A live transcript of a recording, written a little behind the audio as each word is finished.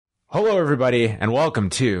Hello, everybody, and welcome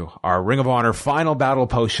to our Ring of Honor Final Battle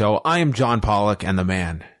Post Show. I am John Pollock, and the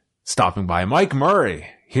man stopping by, Mike Murray,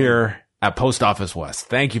 here at Post Office West.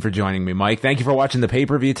 Thank you for joining me, Mike. Thank you for watching the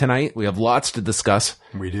pay-per-view tonight. We have lots to discuss.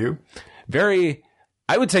 We do.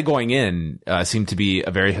 I would say going in, seemed to be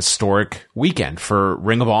a very historic weekend for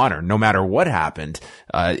Ring of Honor. No matter what happened,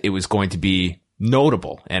 it was going to be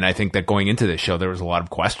notable. And I think that going into this show, there was a lot of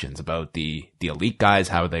questions about the elite guys,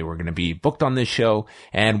 how they were going to be booked on this show,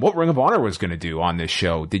 and what Ring of Honor was going to do on this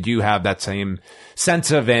show. Did you have that same sense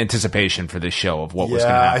of anticipation for this show of what was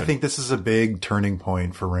going to happen? I think this is a big turning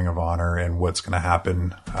point for Ring of Honor and what's going to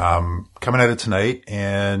happen coming out of tonight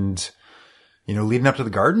and, leading up to the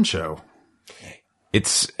Garden Show.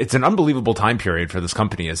 It's an unbelievable time period for this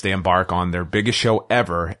company as they embark on their biggest show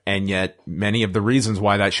ever. And yet many of the reasons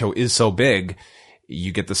why that show is so big,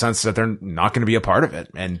 you get the sense that they're not going to be a part of it.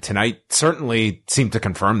 And tonight certainly seemed to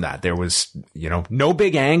confirm that. There was, no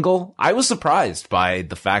big angle. I was surprised by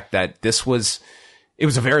the fact that it was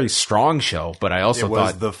a very strong show, but I also thought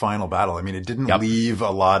it was the final battle. I mean, it didn't leave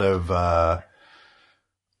a lot of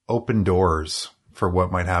open doors for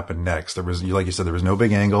what might happen next. There was, like you said, there was no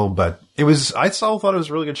big angle, but I still thought it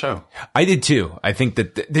was a really good show. I did too. I think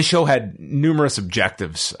that this show had numerous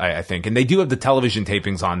objectives, I think, and they do have the television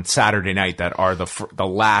tapings on Saturday night that are the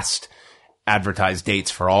last advertised dates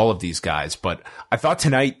for all of these guys. But I thought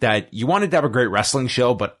tonight that you wanted to have a great wrestling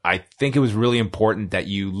show, but I think it was really important that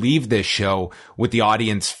you leave this show with the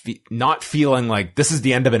audience not feeling like this is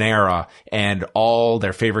the end of an era and all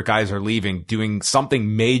their favorite guys are leaving, doing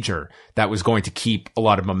something major that was going to keep a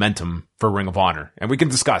lot of momentum for Ring of Honor. And we can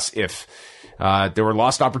discuss if there were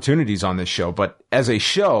lost opportunities on this show, but as a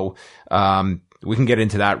show, we can get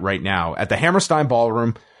into that right now. At the Hammerstein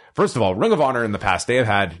Ballroom, first of all, Ring of Honor in the past, they have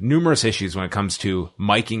had numerous issues when it comes to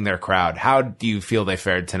miking their crowd. How do you feel they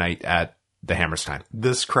fared tonight at the Hammerstein?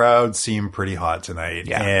 This crowd seemed pretty hot tonight.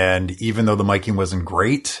 Yeah. And even though the miking wasn't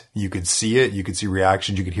great, you could see it. You could see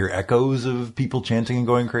reactions. You could hear echoes of people chanting and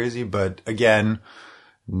going crazy. But again,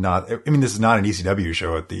 this is not an ECW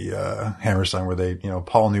show at the Hammerstein where they,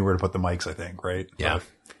 Paul knew where to put the mics, I think, right? Yeah.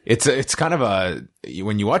 It's kind of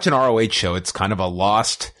when you watch an ROH show, it's kind of a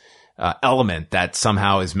lost element that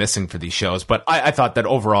somehow is missing for these shows. But I thought that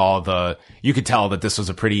overall you could tell that this was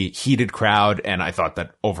a pretty heated crowd. And I thought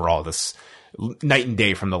that overall this night and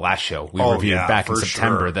day from the last show we reviewed back in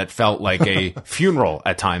September that felt like a funeral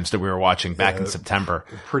at times that we were watching back in September.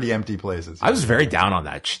 Pretty empty places. I was very down on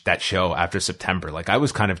that show after September. Like I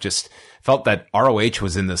was kind of just felt that ROH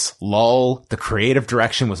was in this lull. The creative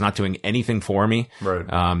direction was not doing anything for me.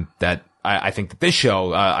 Right. I think that this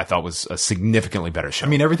show, I thought was a significantly better show. I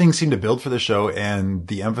mean, everything seemed to build for the show, and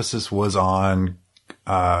the emphasis was on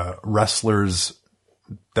wrestlers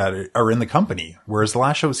that are in the company. Whereas the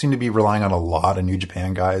last show seemed to be relying on a lot of New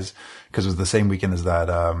Japan guys because it was the same weekend as that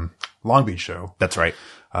Long Beach show. That's right.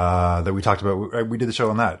 That we talked about. We did the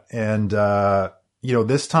show on that. And,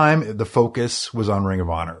 this time the focus was on Ring of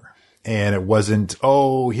Honor. And it wasn't,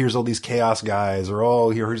 here's all these Chaos guys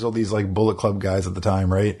or, here's all these like Bullet Club guys at the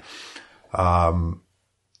time, right? And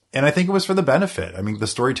I think it was for the benefit. I mean, the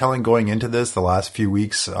storytelling going into this, the last few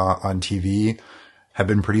weeks on TV have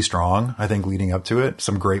been pretty strong. I think leading up to it,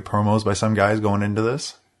 some great promos by some guys going into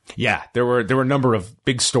this. Yeah, there were a number of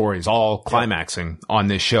big stories all climaxing on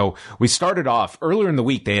this show. We started off earlier in the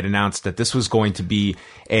week. They had announced that this was going to be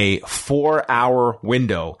a 4-hour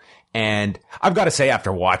window. And I've got to say,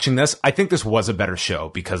 after watching this, I think this was a better show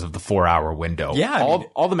because of the 4-hour window. Yeah.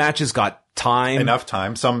 All the matches got time. Enough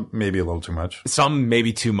time. Some maybe a little too much. Some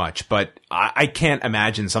maybe too much. But I can't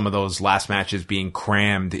imagine some of those last matches being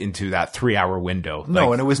crammed into that 3-hour window.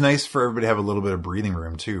 No, and it was nice for everybody to have a little bit of breathing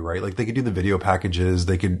room too, right? Like they could do the video packages.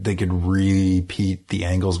 They could repeat the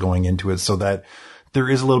angles going into it so that there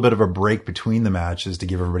is a little bit of a break between the matches to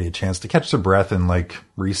give everybody a chance to catch their breath and like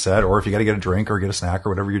reset, or if you got to get a drink or get a snack or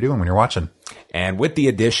whatever you're doing when you're watching. And with the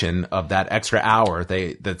addition of that extra hour,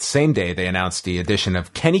 the same day they announced the addition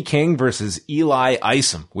of Kenny King versus Eli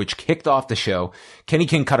Isom, which kicked off the show. Kenny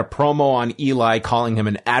King cut a promo on Eli, calling him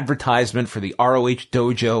an advertisement for the ROH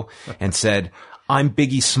dojo, and said, "I'm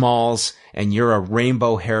Biggie Smalls, and you're a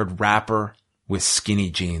rainbow-haired rapper with skinny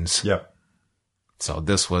jeans." Yep. So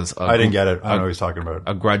this was I didn't get it. I don't know what he's talking about.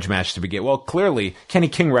 A grudge match to begin. Well, clearly, Kenny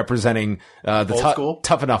King representing the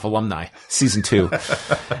Tough Enough alumni, season 2.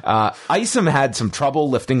 Isom had some trouble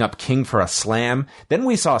lifting up King for a slam. Then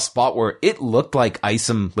we saw a spot where it looked like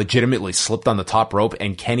Isom legitimately slipped on the top rope,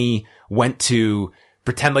 and Kenny went to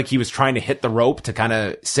pretend like he was trying to hit the rope to kind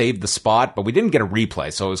of save the spot, but we didn't get a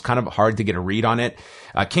replay, so it was kind of hard to get a read on it.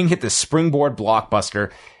 King hit the springboard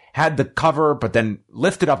blockbuster. had the cover, but then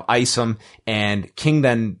lifted up Isom, and King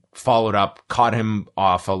then followed up, caught him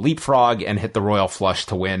off a leapfrog, and hit the royal flush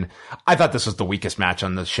to win. I thought this was the weakest match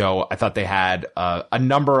on the show. I thought they had a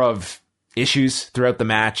number of issues throughout the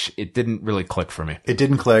match. It didn't really click for me. It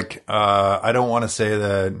didn't click. I don't want to say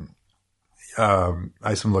that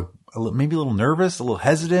Isom looked maybe a little nervous, a little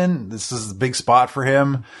hesitant. This is a big spot for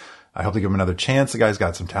him. I hope they give him another chance. The guy's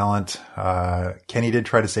got some talent. Kenny did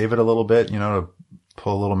try to save it a little bit, to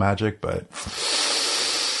pull a little magic, but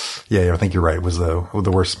yeah, I think you're right. It was the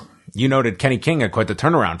worst. You noted Kenny King had quite the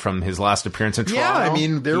turnaround from his last appearance in Toronto. Yeah, I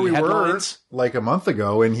mean, there we were like a month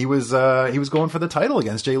ago, and he was going for the title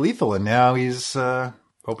against Jay Lethal, and now he's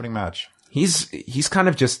opening match. He's kind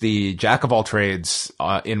of just the jack of all trades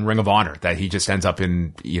in Ring of Honor, that he just ends up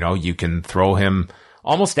in, you can throw him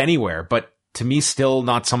almost anywhere, but to me, still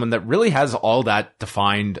not someone that really has all that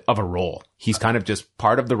defined of a role. He's kind of just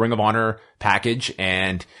part of the Ring of Honor package,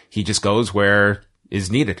 and he just goes where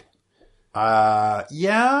is needed.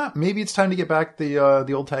 Yeah, maybe it's time to get back the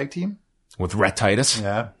old tag team with Rhett Titus.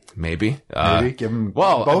 Yeah. Maybe give them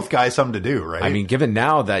both guys something to do, right? I mean, given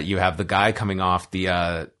now that you have the guy coming off the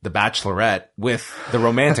Bachelorette with the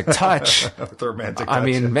romantic touch, I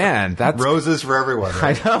mean, man, that's roses for everyone.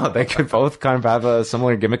 Right? I know they could both kind of have a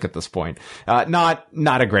similar gimmick at this point. Not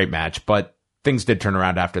a great match, but things did turn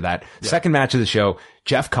around after that. Yeah. Second match of the show,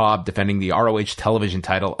 Jeff Cobb defending the ROH television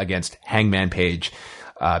title against Hangman Page.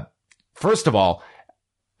 First of all,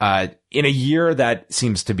 in a year that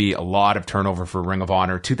seems to be a lot of turnover for Ring of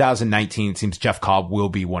Honor, 2019 seems Jeff Cobb will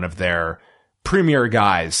be one of their premier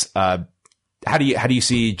guys. How do you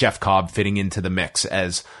see Jeff Cobb fitting into the mix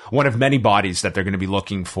as one of many bodies that they're going to be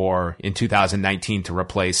looking for in 2019 to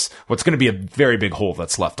replace what's going to be a very big hole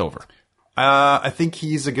that's left over? I think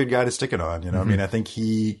he's a good guy to stick it on. I mean, I think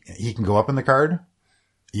he can go up in the card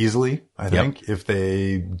easily. I think if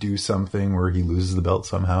they do something where he loses the belt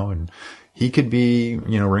somehow, and he could be,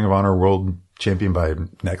 Ring of Honor world champion by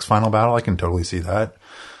next Final Battle. I can totally see that.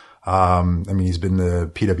 I mean, he's been the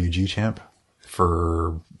PWG champ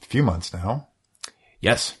for a few months now.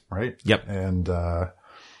 Yes. Right? Yep. And,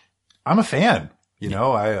 I'm a fan.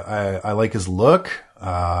 I like his look.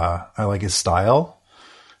 I like his style,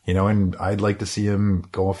 and I'd like to see him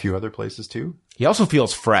go a few other places too. He also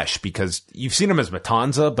feels fresh because you've seen him as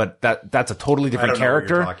Matanza, but that's a totally different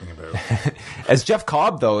character. I don't know what you're talking about. As Jeff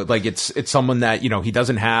Cobb, though, like it's someone that, he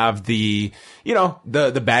doesn't have the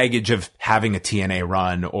baggage of having a TNA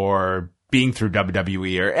run or being through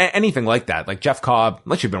WWE or anything like that. Like Jeff Cobb,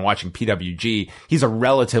 unless you've been watching PWG, he's a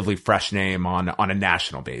relatively fresh name on a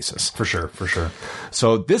national basis. For sure.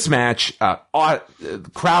 So this match, the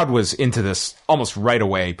crowd was into this almost right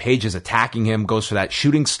away. Page is attacking him, goes for that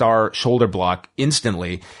shooting star shoulder block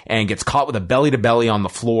instantly, and gets caught with a belly to belly on the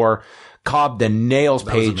floor. Cobb then nails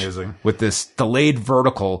Page with this delayed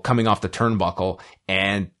vertical coming off the turnbuckle,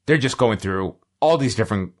 and they're just going through all these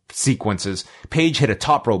different sequences. Page hit a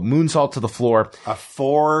top rope moonsault to the floor. A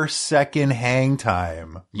 4-second hang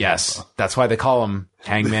time. Yes. That's why they call him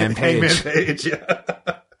Hangman Page. Hangman Page,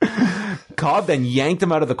 yeah. Cobb then yanked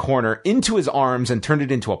him out of the corner into his arms and turned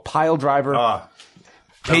it into a pile driver. That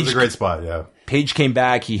was a great spot, yeah. Page came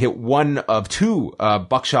back. He hit one of two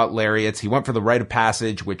buckshot lariats. He went for the rite of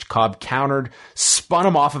passage, which Cobb countered, spun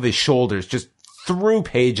him off of his shoulders, just threw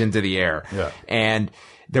Page into the air. Yeah. And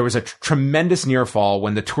there was a tremendous near fall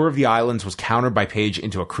when the Tour of the Islands was countered by Page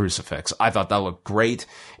into a crucifix. I thought that looked great.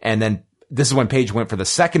 And then this is when Page went for the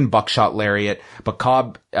second buckshot lariat, but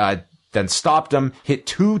Cobb then stopped him, hit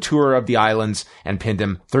two Tour of the Islands, and pinned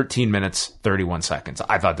him 13 minutes, 31 seconds.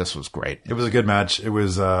 I thought this was great. It was a good match. It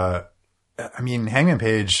was, Hangman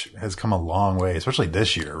Page has come a long way, especially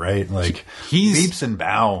this year, right? Like, he's leaps and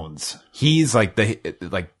bounds. He's like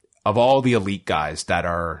of all the elite guys that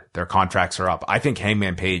their contracts are up, I think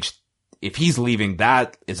Hangman Page, if he's leaving,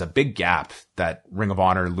 that is a big gap that Ring of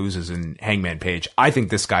Honor loses in Hangman Page. I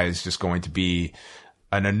think this guy is just going to be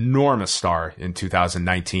an enormous star in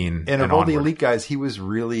 2019. And of all the elite guys, he was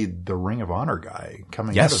really the Ring of Honor guy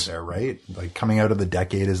coming out of there, right? Like coming out of the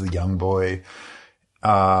decade as the young boy.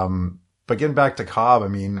 But getting back to Cobb, I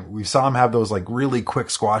mean, we saw him have those like really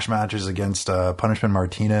quick squash matches against Punishment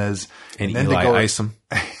Martinez. And then Eli Isom.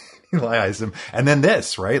 Eli Isom. And then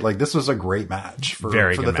this, right? Like this was a great match for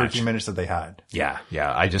the 13 match. Minutes that they had. Yeah.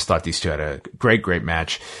 I just thought these two had a great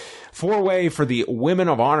match. Four-way for the Women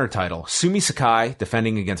of Honor title. Sumi Sakai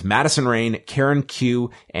defending against Madison Rayne, Karen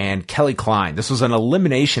Q, and Kelly Klein. This was an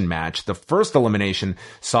elimination match. The first elimination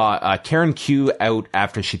saw Karen Q out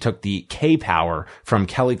after she took the K-Power from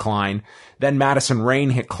Kelly Klein. Then Madison Rayne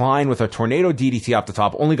hit Klein with a tornado DDT off the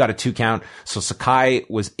top, only got a 2 count, so Sakai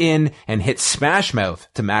was in and hit Smash Mouth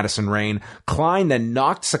to Madison Rayne. Klein then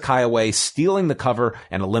knocked Sakai away, stealing the cover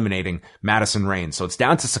and eliminating Madison Rayne. So it's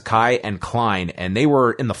down to Sakai and Klein, and they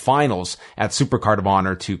were in the finals at Supercard of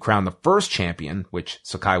Honor to crown the first champion, which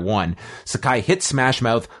Sakai won. Sakai hit Smash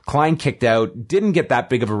Mouth, Klein kicked out, didn't get that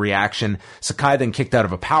big of a reaction. Sakai then kicked out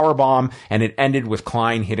of a powerbomb, and it ended with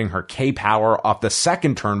Klein hitting her K-Power off the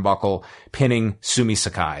second turnbuckle, pinning Sumi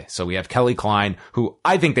Sakai. So we have Kelly Klein, who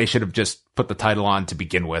I think they should have just put the title on to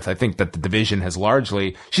begin with. I think that the division has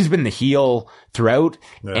largely, she's been the heel throughout,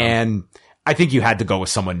 and I think you had to go with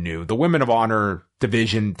someone new. The Women of Honor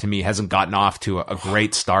division, to me, hasn't gotten off to a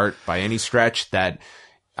great start by any stretch, that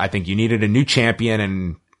I think you needed a new champion,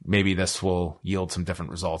 and maybe this will yield some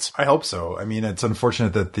different results. I hope so. I mean, it's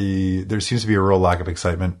unfortunate that there seems to be a real lack of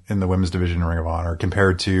excitement in the women's division in Ring of Honor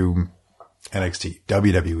compared to NXT,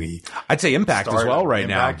 WWE. I'd say Impact as well right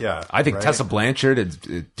now. Yeah, I think Tessa Blanchard is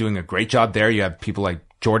doing a great job there. You have people like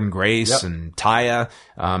Jordan Grace and Taya.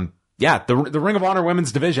 The Ring of Honor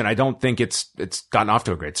women's division, I don't think it's gotten off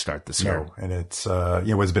to a great start this year. No, and it's,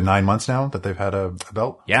 it's been 9 months now that they've had a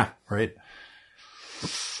belt. Yeah. Right.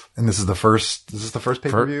 And this is the first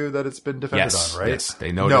pay-per-view that it's been defended on, right? Yes,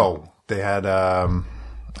 they know. No, they had, I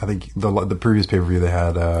think the previous pay-per-view they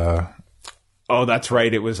had, oh, that's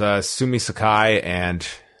right. It was Sumi Sakai and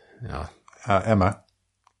Emma.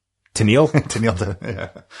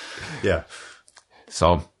 Tenille. Yeah.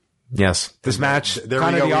 So, yes, this match. There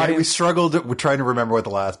we go. We struggled with trying to remember what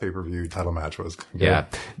the last pay-per-view title match was. Yeah.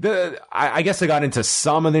 I guess they got into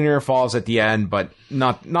some of the near falls at the end, but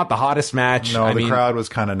not the hottest match. No, the crowd was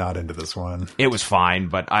kind of not into this one. It was fine,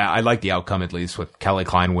 but I like the outcome, at least, with Kelly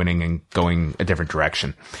Klein winning and going a different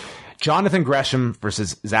direction. Jonathan Gresham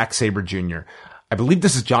versus Zack Sabre Jr. I believe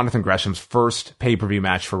this is Jonathan Gresham's first pay-per-view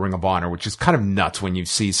match for Ring of Honor, which is kind of nuts when you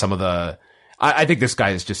see some of the... I think this guy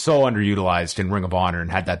is just so underutilized in Ring of Honor,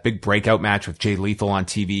 and had that big breakout match with Jay Lethal on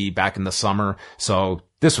TV back in the summer. So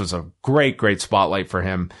this was a great spotlight for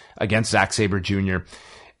him against Zack Sabre Jr.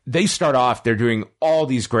 They start off, they're doing all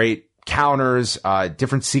these great counters,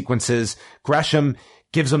 different sequences. Gresham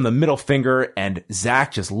gives him the middle finger, and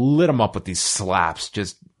Zack just lit him up with these slaps,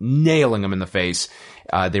 just nailing him in the face.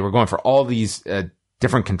 They were going for all these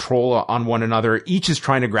different control on one another. Each is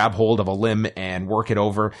trying to grab hold of a limb and work it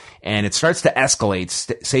over, and it starts to escalate.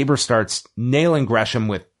 Sabre starts nailing Gresham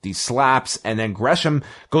with these slaps, and then Gresham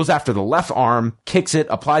goes after the left arm, kicks it,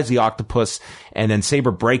 applies the octopus, and then Sabre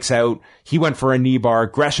breaks out. He went for a knee bar.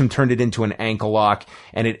 Gresham turned it into an ankle lock,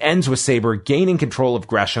 and it ends with Sabre gaining control of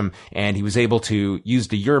Gresham, and he was able to use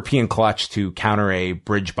the European clutch to counter a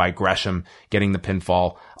bridge by Gresham, getting the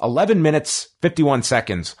pinfall. 11 minutes, 51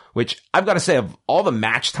 seconds, which I've got to say, of all the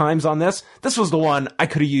match times on this was the one I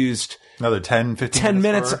could have used another 10, 15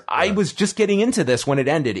 minutes. I was just getting into this when it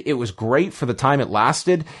ended. It was great for the time it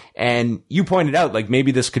lasted. And you pointed out, like,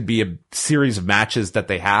 maybe this could be a series of matches that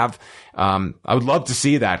they have. I would love to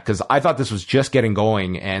see that, because I thought this was just getting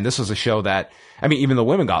going. And this was a show that, I mean, even the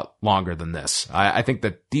women got longer than this. I think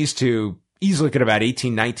that these two easily could have had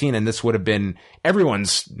 18, 19, and this would have been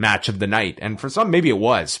everyone's match of the night. And for some, maybe it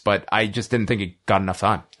was, but I just didn't think it got enough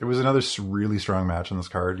time. It was another really strong match on this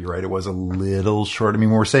card. You're right. It was a little short. I mean,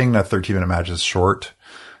 when we're saying that 13-minute match is short,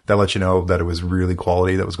 that lets you know that it was really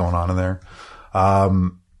quality that was going on in there.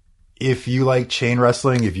 If you like chain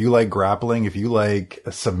wrestling, if you like grappling, if you like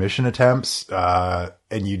submission attempts,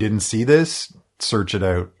 and you didn't see this, search it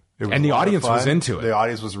out. And the audience was into it. The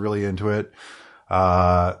audience was really into it.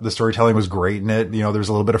 The storytelling was great in it. You know, there's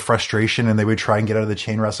a little bit of frustration, and they would try and get out of the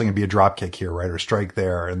chain wrestling and be a drop kick here, right? Or strike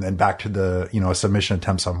there, and then back to the, a submission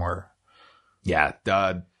attempt somewhere. Yeah.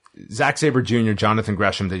 Zack Sabre Jr., Jonathan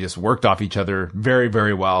Gresham, they just worked off each other very,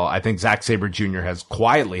 very well. I think Zack Sabre Jr. has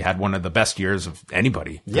quietly had one of the best years of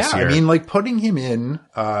anybody this year. I mean, like, putting him in,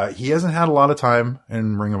 he hasn't had a lot of time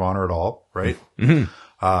in Ring of Honor at all, right?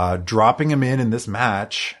 Mm-hmm. Dropping him in this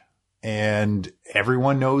match, and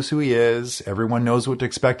everyone knows who he is. Everyone knows what to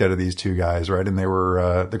expect out of these two guys, right? And they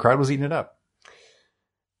were, the crowd was eating it up.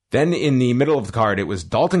 Then in the middle of the card, it was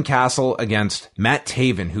Dalton Castle against Matt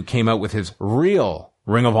Taven, who came out with his real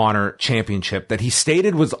Ring of Honor championship that he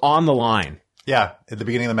stated was on the line. Yeah. At the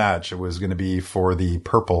beginning of the match, it was going to be for the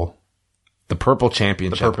purple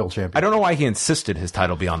championship. I don't know why he insisted his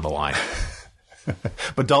title be on the line.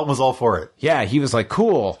 But Dalton was all for it. Yeah. He was like,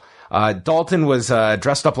 cool. Dalton was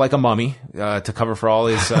dressed up like a mummy to cover for all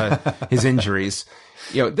his injuries.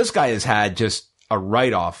 This guy has had just a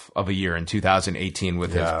write-off of a year in 2018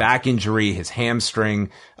 with his back injury, his hamstring.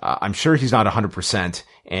 I'm sure he's not 100%.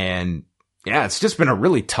 And yeah, it's just been a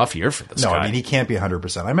really tough year for this guy. No, I mean, he can't be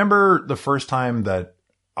 100%. I remember the first time that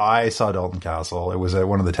I saw Dalton Castle, it was at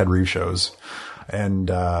one of the Ted Reeves shows.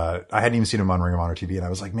 And I hadn't even seen him on Ring of Honor TV. And I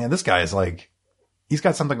was like, man, this guy is like, he's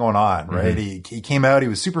got something going on, right? Mm-hmm. He came out, he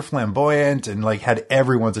was super flamboyant and like had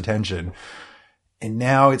everyone's attention. And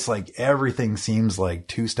now it's like everything seems like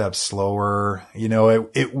 2 steps slower.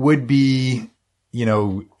 It would be,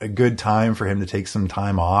 a good time for him to take some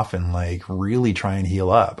time off and like really try and heal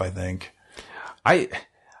up, I think. I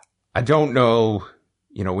don't know,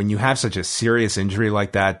 when you have such a serious injury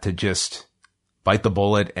like that, to just bite the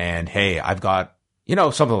bullet and, hey, I've got,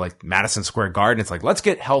 something like Madison Square Garden. It's like, let's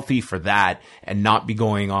get healthy for that and not be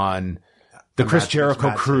going on the Chris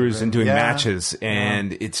Jericho cruise and doing matches.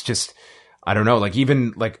 And it's just, I don't know, like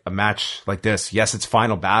even like a match like this, yes, it's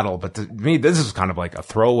Final Battle, but to me, this is kind of like a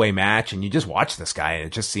throwaway match, and you just watch this guy and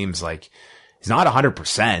it just seems like he's not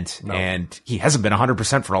 100%, and he hasn't been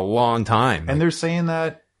 100% for a long time. And they're saying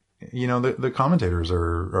that, the commentators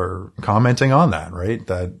are commenting on that, right?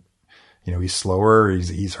 That, he's slower,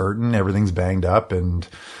 he's hurting, everything's banged up, and,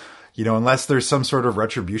 unless there's some sort of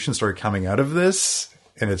retribution story coming out of this,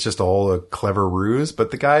 and it's just all a clever ruse, but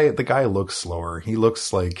the guy looks slower. He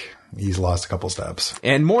looks like he's lost a couple steps.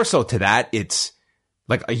 And more so to that, it's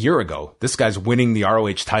like a year ago, this guy's winning the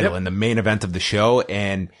ROH title in the main event of the show.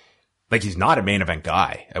 And like, he's not a main event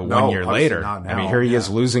guy 1 year later. I mean, here he is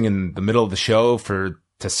losing in the middle of the show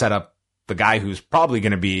to set up the guy who's probably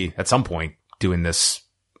going to be at some point doing this,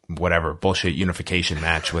 whatever bullshit unification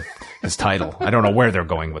match with his title. I don't know where they're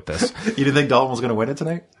going with this. You didn't think Dalton was going to win it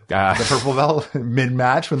tonight? The purple belt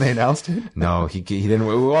mid-match when they announced it? No, he didn't.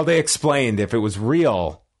 Well, they explained if it was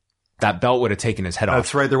real, that belt would have taken his head off.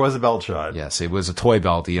 That's right. There was a belt shot. Yes, it was a toy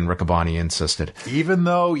belt. Ian Riccaboni insisted. Even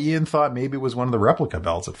though Ian thought maybe it was one of the replica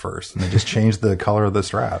belts at first, and they just changed the color of the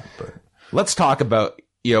strap. But let's talk about,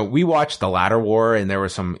 we watched the Ladder War, and there were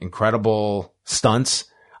some incredible stunts.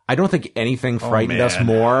 I don't think anything frightened us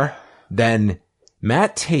more than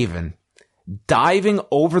Matt Taven diving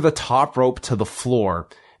over the top rope to the floor,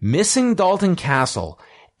 missing Dalton Castle,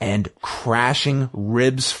 and crashing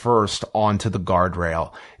ribs first onto the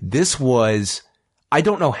guardrail. This was, I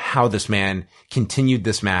don't know how this man continued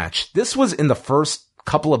this match. This was in the first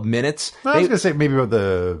couple of minutes. I was going to say maybe about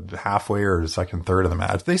the halfway or second third of the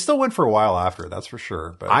match. They still went for a while after, that's for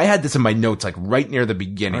sure. But I had this in my notes, like right near the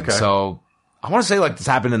beginning. Okay. So I want to say like this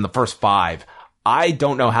happened in the first 5. I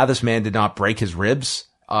don't know how this man did not break his ribs.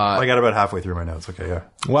 I got about halfway through my notes. Okay, yeah.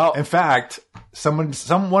 Well, in fact, one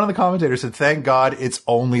of the commentators said, "Thank God it's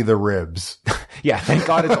only the ribs." Yeah, thank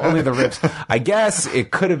God it's only the ribs. I guess it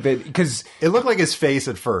could have been because it looked like his face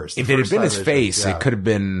at first. If it had been his face, it could have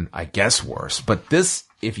been, I guess, worse. But this,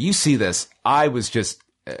 if you see this, I was just,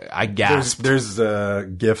 I gasped. There's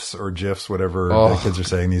GIFs or GIFs, whatever the kids are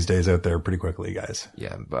saying these days out there pretty quickly, guys.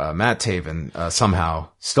 Yeah, Matt Taven somehow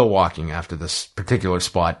still walking after this particular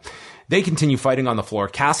spot. They continue fighting on the floor.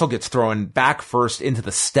 Castle gets thrown back first into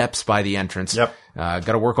the steps by the entrance. Yep. Got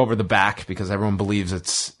to work over the back because everyone believes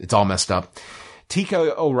it's all messed up.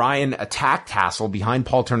 TK O'Ryan attacked Castle behind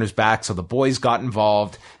Paul Turner's back, so the boys got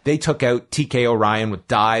involved. They took out TK O'Ryan with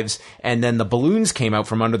dives, and then the balloons came out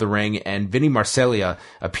from under the ring, and Vinny Marseglia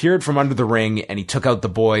appeared from under the ring, and he took out the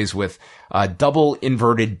boys with a double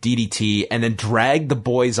inverted DDT, and then dragged the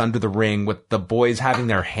boys under the ring, with the boys having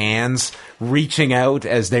their hands reaching out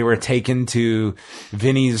as they were taken to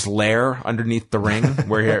Vinny's lair underneath the ring,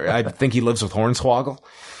 where I think he lives with Hornswoggle.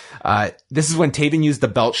 This is when Taven used the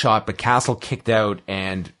belt shot, but Castle kicked out,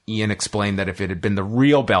 and Ian explained that if it had been the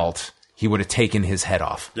real belt, he would have taken his head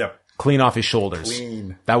off. Yep. Clean off his shoulders.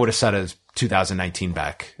 Clean. That would have set his 2019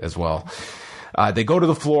 back as well. They go to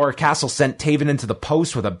the floor. Castle sent Taven into the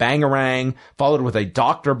post with a bangarang, followed with a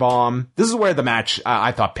doctor bomb. This is where the match,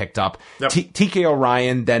 I thought, picked up. Yep. TK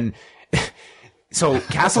O'Ryan then... So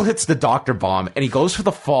Castle hits the doctor bomb, and he goes for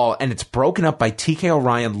the fall, and it's broken up by TK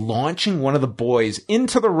O'Ryan launching one of the boys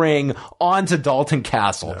into the ring onto Dalton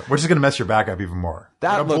Castle. Yeah, which is going to mess your back up even more.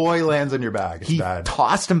 When a boy lands on your back, it's bad. He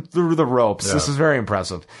tossed him through the ropes. Yeah. This is very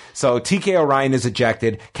impressive. So TK O'Ryan is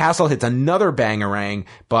ejected. Castle hits another bangarang,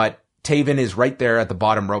 but Taven is right there at the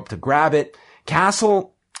bottom rope to grab it.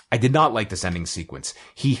 Castle, I did not like this ending sequence.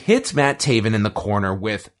 He hits Matt Taven in the corner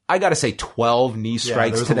with, I got to say, 12 knee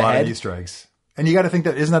strikes to the head. A lot of knee strikes. And you got to think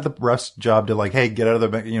that, isn't that the ref's job to like, hey, get out of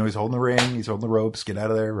the, he's holding the ring, he's holding the ropes, get out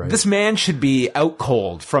of there, right? This man should be out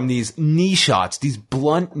cold from these knee shots, these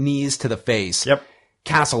blunt knees to the face. Yep.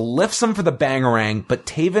 Castle lifts him for the bangarang, but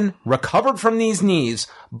Taven, recovered from these knees,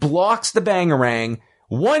 blocks the bangarang,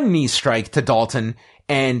 one knee strike to Dalton,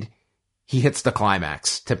 and he hits the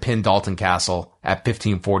climax to pin Dalton Castle at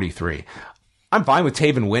 15:43. I'm fine with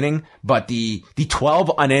Taven winning, but the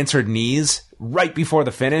 12 unanswered knees right before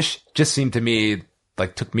the finish just seemed to me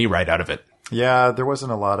like took me right out of it. Yeah, there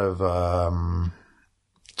wasn't a lot of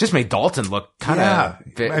just made Dalton look kind of.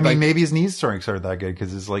 Yeah. I mean, maybe his knees strengths aren't that good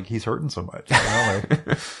because he's hurting so much. You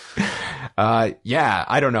know? Yeah,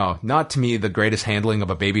 I don't know. Not to me the greatest handling of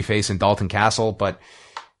a babyface in Dalton Castle, but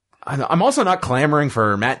I'm also not clamoring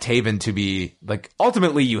for Matt Taven to be like.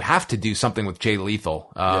 Ultimately, you have to do something with Jay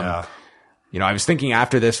Lethal. Yeah. You know, I was thinking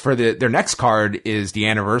after this for their next card is the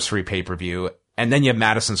anniversary pay-per-view, and then you have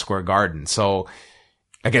Madison Square Garden. So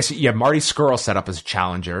I guess you have Marty Scurll set up as a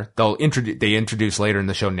challenger. They introduce later in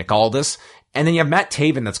the show Nick Aldis. And then you have Matt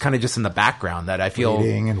Taven that's kind of just in the background that I feel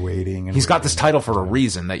waiting. He's got this title for a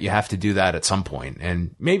reason that you have to do that at some point.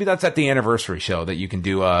 And maybe that's at the anniversary show that you can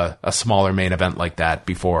do a smaller main event like that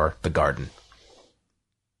before the Garden.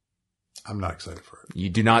 I'm not excited for it. You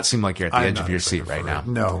do not seem like you're at the edge of your seat right now.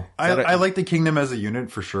 No, I like the Kingdom as a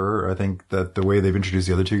unit for sure. I think that the way they've introduced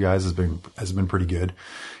the other two guys has been pretty good,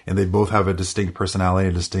 and they both have a distinct personality,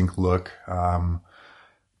 a distinct look.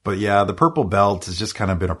 But yeah, the purple belt has just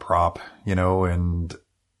kind of been a prop, you know, and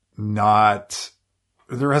there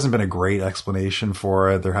hasn't been a great explanation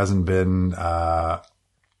for it. There hasn't been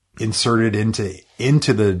inserted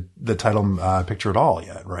into the title picture at all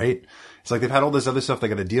yet, right? It's like they've had all this other stuff they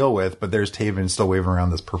got to deal with, but there's Taven still waving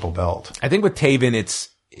around this purple belt. I think with Taven,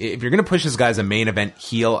 if you're going to push this guy as a main event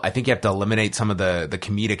heel, I think you have to eliminate some of the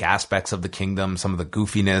comedic aspects of the Kingdom, some of the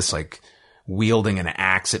goofiness, like wielding an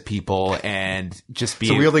axe at people and just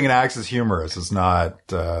being... So wielding an axe is humorous. It's not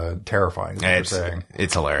terrifying, is what you're saying.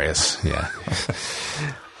 It's hilarious. Yeah.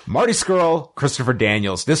 Marty Scurll, Christopher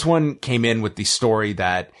Daniels. This one came in with the story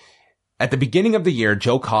that at the beginning of the year,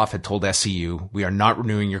 Joe Koff had told SCU, we are not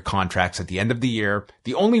renewing your contracts at the end of the year.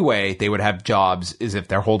 The only way they would have jobs is if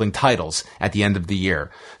they're holding titles at the end of the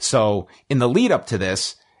year. So in the lead up to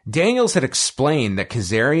this, Daniels had explained that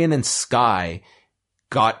Kazarian and Sky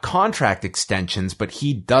got contract extensions, but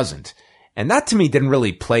he doesn't. And that to me didn't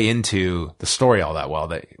really play into the story all that well,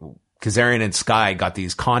 that Kazarian and Sky got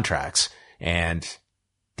these contracts and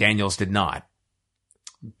Daniels did not.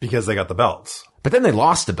 Because they got the belts. But then they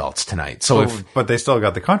lost the belts tonight. But they still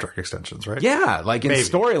got the contract extensions, right? Yeah, like in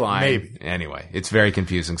storyline. Maybe. Anyway, it's very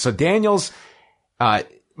confusing. So Daniels,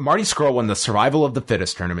 Marty Scurll won the Survival of the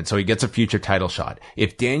Fittest tournament, so he gets a future title shot.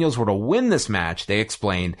 If Daniels were to win this match, they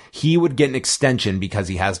explained he would get an extension because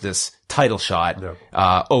he has this title shot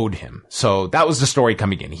owed him. So that was the story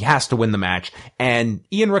coming in. He has to win the match. And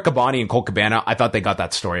Ian Riccaboni and Colt Cabana, I thought they got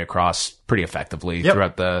that story across pretty effectively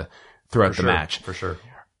throughout the match. For sure.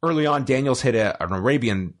 Early on, Daniels hit an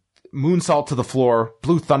Arabian moonsault to the floor,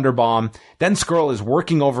 blue thunderbomb. Then Scurll is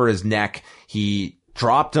working over his neck. He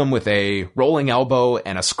dropped him with a rolling elbow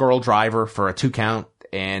and a Scurll driver for a 2 count,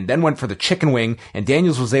 and then went for the chicken wing. And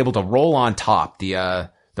Daniels was able to roll on top, the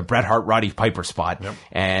Bret Hart Roddy Piper spot. Yep.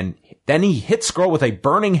 And then he hit Scurll with a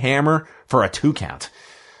burning hammer for a 2 count.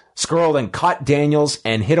 Scurll then caught Daniels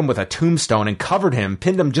and hit him with a tombstone and covered him,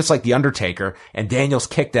 pinned him just like The Undertaker, and Daniels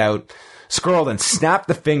kicked out. Scurll then snapped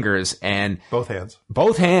the fingers and... Both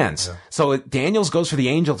hands. Yeah. So Daniels goes for the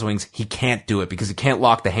Angel's Wings. He can't do it because he can't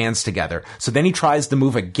lock the hands together. So then he tries to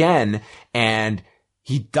move again and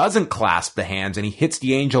he doesn't clasp the hands and he hits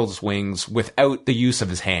the Angel's Wings without the use of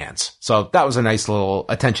his hands. So that was a nice little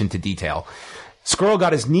attention to detail. Scurll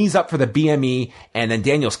got his knees up for the BME and then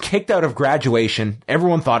Daniels kicked out of Graduation.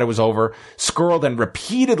 Everyone thought it was over. Scurll then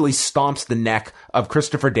repeatedly stomps the neck of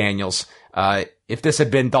Christopher Daniels. If this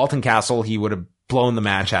had been Dalton Castle, he would have blown the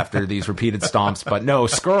match after these repeated stomps. But no,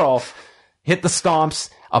 Scurll hit the stomps,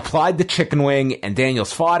 applied the chicken wing, and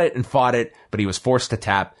Daniels fought it, but he was forced to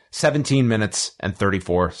tap 17 minutes and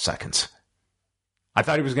 34 seconds. I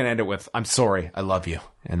thought he was going to end it with, I'm sorry, I love you.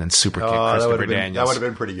 And then super kick Christopher Daniels. That would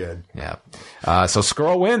have been pretty good. Yeah. So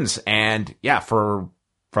Scurll wins. And yeah, from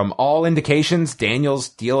all indications, Daniels'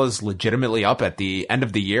 deal is legitimately up at the end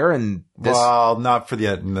of the year. And well, not for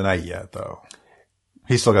the night yet, though.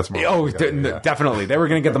 He's still got some more. Oh, definitely. They were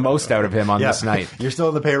going to get the most out of him on this night. You're still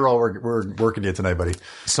in the payroll. We're working you tonight, buddy.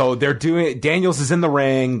 So Daniels is in the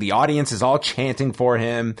ring. The audience is all chanting for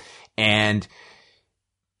him. And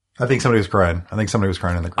I think somebody was crying. in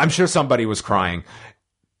the crowd. I'm sure somebody was crying.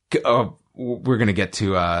 We're going to get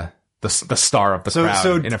to the star of the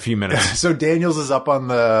crowd in a few minutes. So Daniels is up on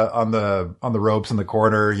the ropes in the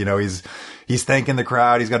corner. You know, he's thanking the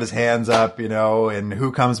crowd. He's got his hands up, you know, and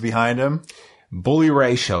who comes behind him? Bully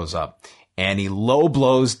Ray shows up. and he low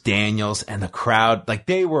blows Daniels, and the crowd, like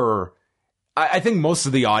they were, I think most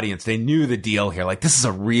of the audience, they knew the deal here. Like, this is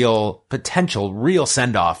a real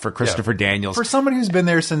send-off for Christopher Daniels. For somebody who's been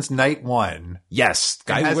there since night one. Yes.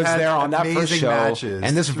 Guy was there on that first show.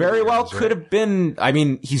 And this very well could have been, I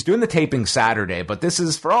mean, he's doing the taping Saturday, but this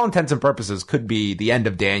is, for all intents and purposes, could be the end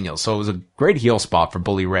of Daniels. So it was a great heel spot for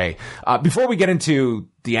Bully Ray. Before we get into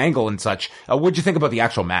the angle and such, what'd you think about the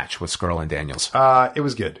actual match with Scurll and Daniels? It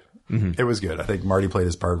was good. Mm-hmm. It was good. I think Marty played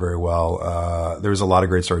his part very well. There was a lot of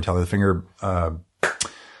great storytelling. The finger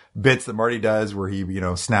bits that Marty does where he,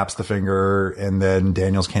 snaps the finger, and then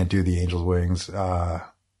Daniels can't do the angel's wings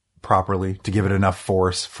properly to give it enough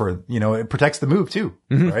force for, it protects the move too,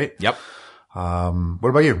 right? Yep. What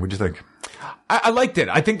about you? What'd you think? I liked it.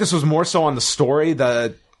 I think this was more so on the story.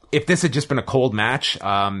 If this had just been a cold match,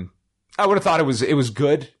 I would have thought it was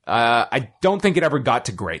good. I don't think it ever got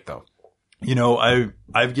to great though.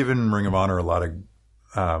 I've given Ring of Honor a lot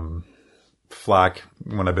of flack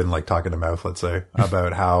when I've been like talking to Mouth, let's say,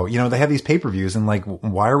 about how, they have these pay-per-views and like,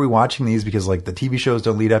 why are we watching these? Because like the TV shows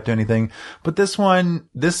don't lead up to anything. But this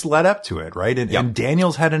led up to it, right? And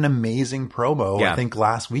Daniels had an amazing promo, I think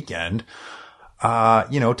last weekend,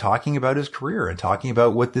 talking about his career and talking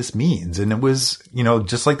about what this means. And it was,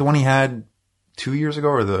 just like the one he had 2 years ago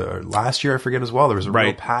or last year, I forget as well. There was a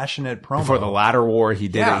real passionate promo. Before the ladder war, he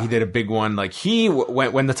did a big one. Like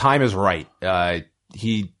when the time is right,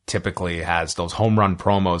 he typically has those home run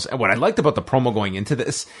promos. And what I liked about the promo going into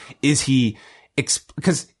this is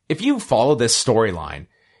because if you follow this storyline,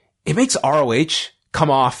 it makes ROH come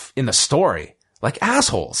off in the story like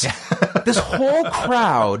assholes. This whole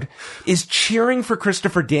crowd is cheering for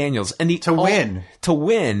Christopher Daniels and to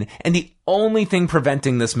win. And the only thing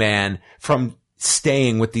preventing this man from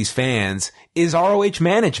staying with these fans is ROH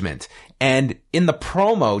management. And in the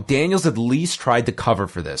promo, Daniels at least tried to cover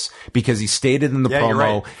for this because he stated in the promo, you're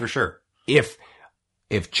right, for sure.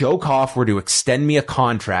 If Joe Koff were to extend me a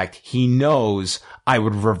contract, he knows I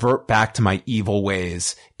would revert back to my evil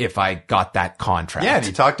ways if I got that contract. Yeah, and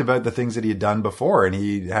he talked about the things that he had done before, and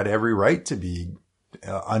he had every right to be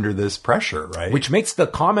under this pressure, right? Which makes the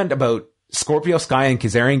comment about Scorpio Sky and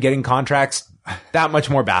Kazarian getting contracts that much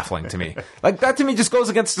more baffling to me. Like, that to me just goes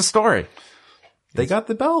against the story. They got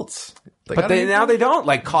the belts. Now they don't.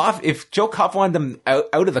 Like, if Joe Koff wanted them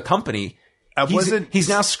out of the company, he's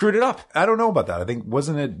now screwed it up. I don't know about that. I think,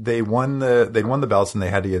 wasn't it, they'd won the belts and they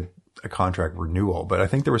had to get a contract renewal, but I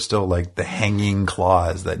think there was still like the hanging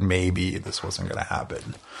clause that maybe this wasn't going to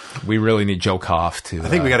happen. We really need Joe Koff to. I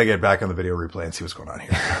think we got to get back on the video replay and see what's going on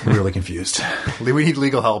here. I'm really confused. We need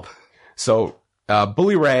legal help. So,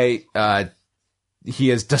 Bully Ray, he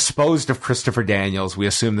has disposed of Christopher Daniels. We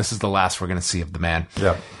assume this is the last we're going to see of the man.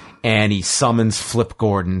 Yeah. And he summons Flip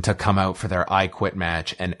Gordon to come out for their I Quit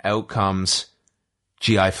match, and out comes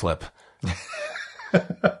G.I. Flip.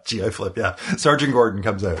 G.I. Flip, yeah. Sergeant Gordon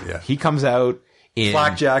comes out, yeah. He comes out in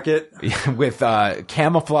flak jacket with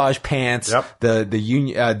camouflage pants,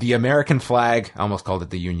 the American flag. I almost called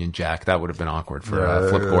it the Union Jack. That would have been awkward for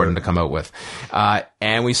Flip Gordon to come out with.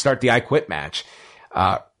 And we start the I Quit match.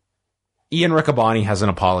 Ian Riccaboni has an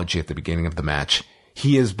apology at the beginning of the match.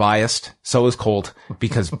 He is biased, so is Colt,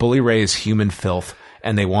 because Bully Ray is human filth,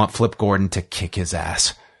 and they want Flip Gordon to kick his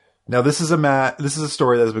ass. Now, this is a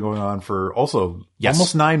story that has been going on for also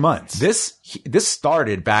almost 9 months. This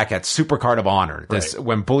started back at Supercard of Honor,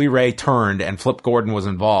 when Bully Ray turned and Flip Gordon was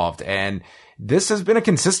involved, and this has been a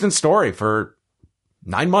consistent story for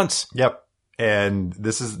 9 months. Yep, and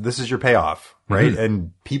this is your payoff, right? Mm-hmm.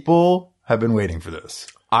 And people have been waiting for this.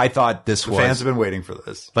 I thought the fans have been waiting for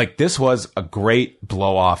this. Like, this was a great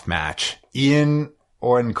blow-off match. Ian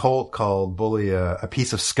and Colt called Bully a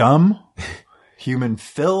piece of scum, human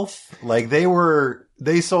filth. Like, they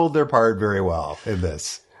sold their part very well in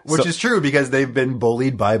this, which is true because they've been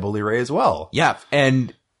bullied by Bully Ray as well. Yeah.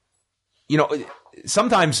 And,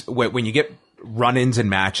 sometimes when you get run-ins in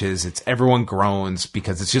matches, everyone groans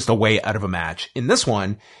because it's just a way out of a match. In this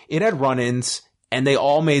one, it had run-ins, and they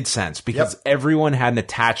all made sense because everyone had an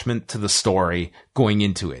attachment to the story going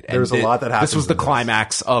into it. And there's a lot that happened. This was the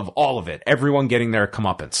climax of all of it. Everyone getting their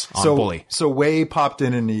comeuppance on Bully. So Way popped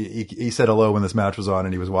in and he said hello when this match was on,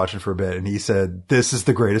 and he was watching for a bit, and he said, "This is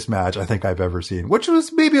the greatest match I think I've ever seen," which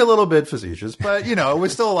was maybe a little bit facetious, but it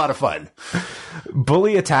was still a lot of fun.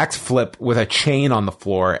 Bully attacked Flip with a chain on the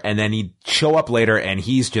floor, and then he'd show up later and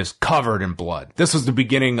he's just covered in blood. This was the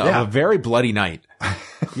beginning of a very bloody night.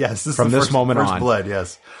 Yes, this from is this first, moment first on. Blood,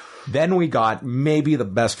 yes. Then we got maybe the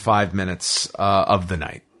best 5 minutes of the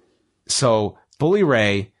night. So Bully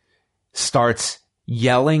Ray starts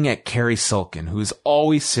yelling at Kerry Silken, who's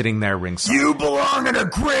always sitting there ringside. You belong in a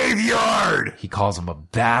graveyard! He calls him a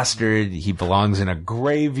bastard. He belongs in a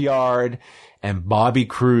graveyard. And Bobby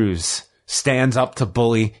Cruise stands up to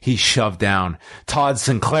Bully. He's shoved down. Todd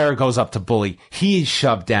Sinclair goes up to Bully. He's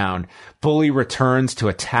shoved down. Bully returns to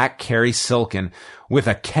attack Kerry Silken with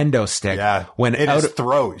a kendo stick. Yeah, when in his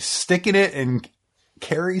throat. Sticking it in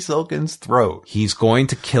Kerry Silken's throat. He's going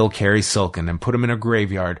to kill Kerry Silken and put him in a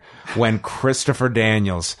graveyard when Christopher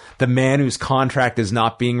Daniels, the man whose contract is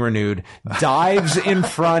not being renewed, dives in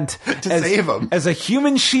front to save him as a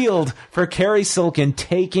human shield for Kerry Silken,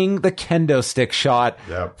 taking the kendo stick shot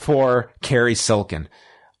for Kerry Silken.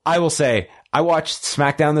 I will say, I watched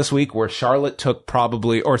SmackDown this week where Charlotte took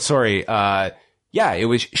probably 30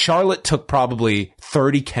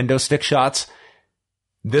 kendo stick shots.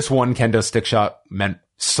 This one kendo stick shot meant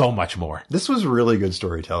so much more. This was really good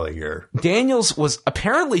storytelling here. Daniels was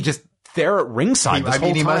apparently just there at ringside this whole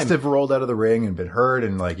time. He must have rolled out of the ring and been hurt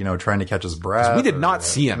and trying to catch his breath. We did not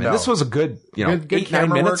see him. No. And this was a good, good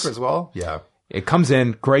 8-9 minutes work as well. Yeah. It comes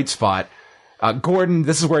in, great spot. Gordon,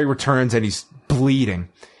 this is where he returns and he's bleeding.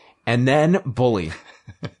 And then Bully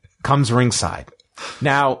comes ringside.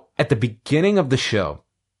 Now, at the beginning of the show,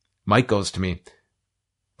 Mike goes to me,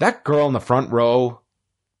 that girl in the front row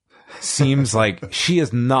seems like she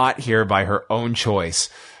is not here by her own choice.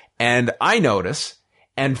 And I notice,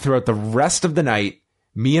 and throughout the rest of the night,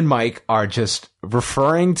 me and Mike are just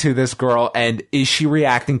referring to this girl and is she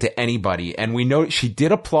reacting to anybody? And we know she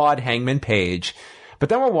did applaud Hangman Page, but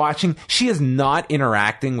then we're watching, she is not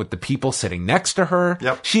interacting with the people sitting next to her.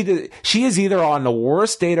 Yep. She is either on the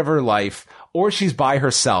worst date of her life or she's by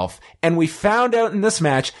herself. And we found out in this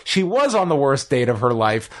match, she was on the worst date of her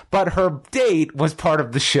life, but her date was part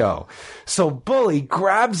of the show. So Bully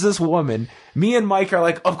grabs this woman. Me and Mike are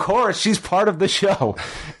like, of course, she's part of the show.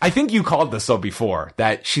 I think you called this though before,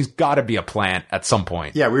 that she's got to be a plant at some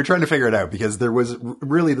point. Yeah, we were trying to figure it out because there was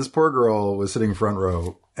really, this poor girl was sitting front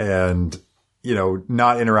row and,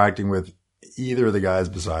 not interacting with either of the guys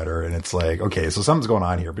beside her. And it's like, okay, so something's going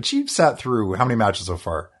on here. But she sat through how many matches so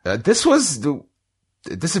far? This has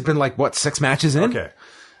been like, 6 matches in? Okay.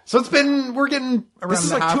 So we're getting around this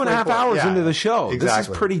is like 2.5 hours into the show. Exactly. This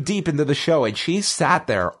is pretty deep into the show. And she sat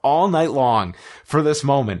there all night long for this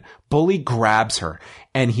moment. Bully grabs her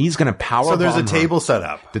and he's going to powerbomb her. So there's a table set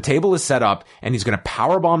up. The table is set up and he's going to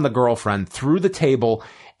powerbomb the girlfriend through the table.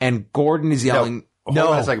 And Gordon is yelling, no.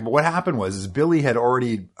 Hold on a second. But what happened was Billy had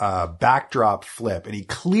already backdrop Flip and he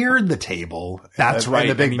cleared the table. That's right.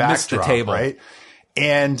 And the big and he missed the table. Right.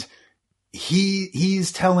 And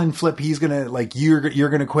he's telling Flip he's gonna you're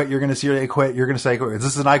gonna quit, you're gonna say I quit, you're gonna say I quit.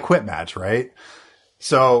 This is an I quit match, right?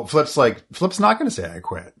 So Flip's not gonna say I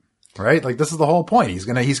quit. Right? Like this is the whole point. He's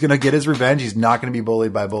gonna get his revenge. He's not gonna be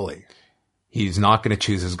bullied by Bully. He's not gonna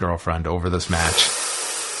choose his girlfriend over this match.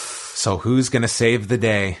 So who's gonna save the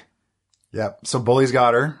day? Yep. So Bully's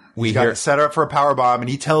got her. He's got it set her up for a powerbomb and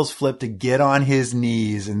he tells Flip to get on his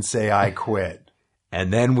knees and say I quit.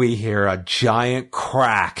 And then we hear a giant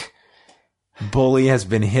crack. Bully has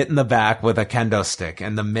been hit in the back with a kendo stick,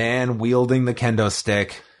 and the man wielding the kendo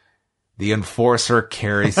stick, the enforcer,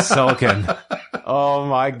 Kerry Silken. Oh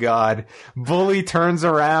my God. Bully turns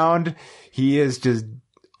around. He is just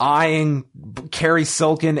eyeing Kerry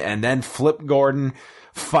Silken, and then Flip Gordon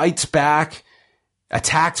fights back,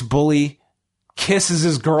 attacks Bully, kisses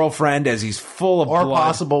his girlfriend as he's full of blood. Or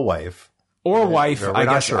possible wife. Or wife. I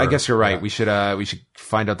guess you're right. Yeah. We should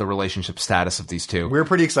find out the relationship status of these two. We were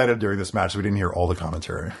pretty excited during this match. So we didn't hear all the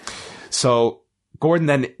commentary. So Gordon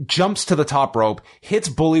then jumps to the top rope, hits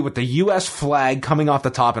Bully with the U.S. flag coming off the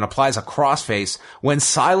top and applies a crossface when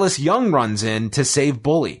Silas Young runs in to save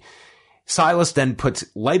Bully. Silas then puts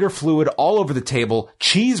lighter fluid all over the table.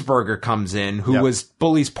 Cheeseburger comes in, who was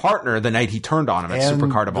Bully's partner the night he turned on him at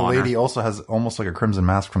Supercard of Honor. The lady also has almost like a crimson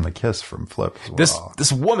mask from the kiss from Flip as well.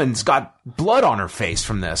 This woman's got blood on her face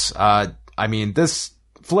from this.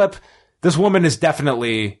 This woman is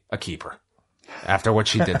definitely a keeper after what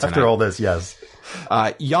she did tonight. After all this, yes.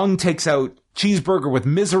 Young takes out Cheeseburger with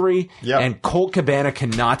misery, and Colt Cabana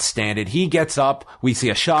cannot stand it. He gets up. We see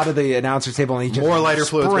a shot of the announcer's table, and he just more lighter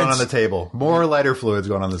fluids going on the table. More lighter fluids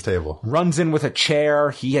going on this table. Runs in with a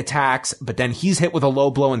chair. He attacks, but then he's hit with a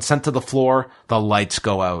low blow and sent to the floor. The lights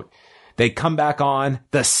go out. They come back on.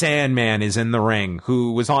 The Sandman is in the ring,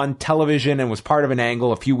 who was on television and was part of an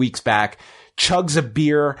angle a few weeks back. Chugs a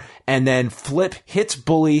beer, and then Flip hits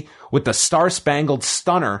Bully with the Star-Spangled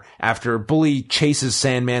Stunner after Bully chases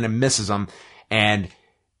Sandman and misses him. And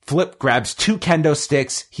Flip grabs 2 kendo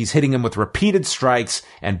sticks. He's hitting him with repeated strikes,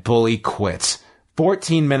 and Bully quits.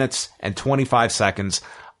 14 minutes and 25 seconds.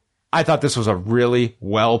 I thought this was a really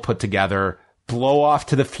well put together blow off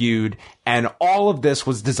to the feud, and all of this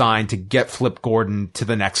was designed to get Flip Gordon to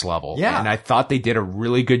the next level. Yeah. And I thought they did a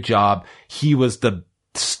really good job. He was the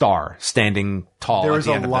star standing tall. There was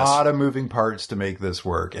at the end a of lot this. of moving parts to make this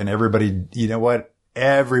work. And everybody, you know what?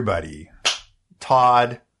 Everybody,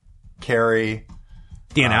 Todd, Carrie,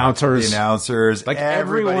 The announcers. like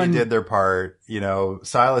everybody everyone did their part. You know,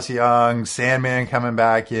 Silas Young, Sandman coming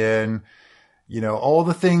back in. You know, all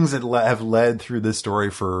the things that have led through this story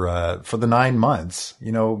for the 9 months,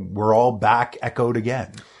 you know, we're all back echoed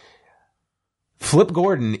again. Flip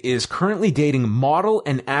Gordon is currently dating model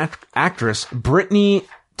and actress Brittany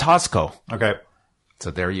Tosco. Okay. So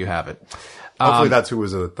there you have it. Hopefully that's who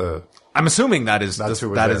was at the... I'm assuming that is That's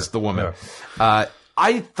who was that there. is the woman. Yeah.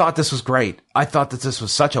 I thought this was great. I thought that this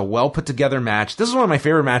was such a well put together match. This is one of my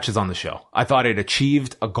favorite matches on the show. I thought it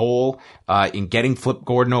achieved a goal in getting Flip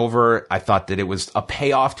Gordon over. I thought that it was a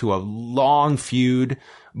payoff to a long feud.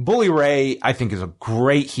 Bully Ray, I think, is a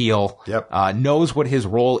great heel. Yep. Knows what his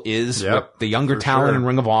role is Yep, with the younger for talent sure. in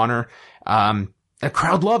Ring of Honor. The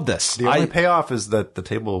crowd loved this. The only payoff is that the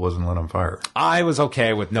table wasn't lit on fire. I was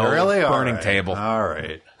okay with no Really? burning All right. table. All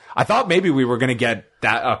right. I thought maybe we were going to get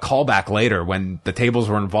that a callback later when the tables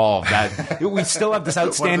were involved. That we still have this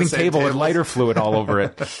outstanding same table with tables. lighter fluid all over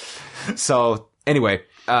it. So anyway,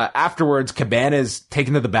 afterwards, Cabana is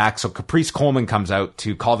taken to the back. So Caprice Coleman comes out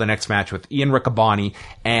to call the next match with Ian Riccaboni,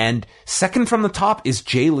 and second from the top is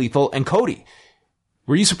Jay Lethal and Cody.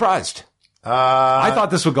 Were you surprised? I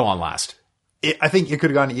thought this would go on last. I think it could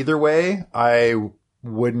have gone either way. I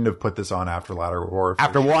wouldn't have put this on after Ladder War.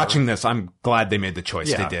 After watching this, I'm glad they made the choice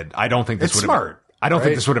Yeah. they did. I don't think this It's would smart, I don't think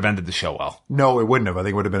right? this would have ended the show well. No, it wouldn't have. I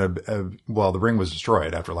think it would have been well, the ring was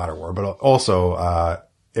destroyed after Ladder War, but also,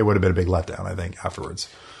 it would have been a big letdown, I think, afterwards.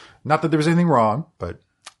 Not that there was anything wrong, but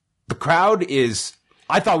The crowd is,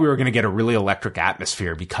 I thought we were going to get a really electric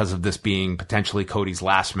atmosphere because of this being potentially Cody's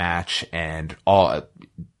last match and all,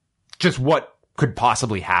 just what could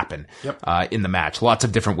possibly happen in the match. Lots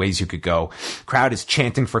of different ways you could go. Crowd is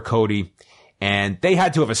chanting for Cody, and they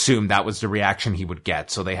had to have assumed that was the reaction he would get.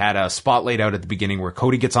 So they had a spot laid out at the beginning where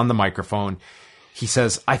Cody gets on the microphone. He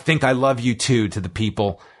says, "I think I love you too," to the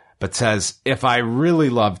people, but says, "If I really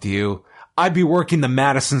loved you, I'd be working the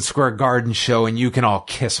Madison Square Garden show and you can all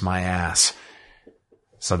kiss my ass."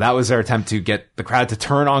 So that was their attempt to get the crowd to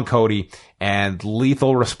turn on Cody, and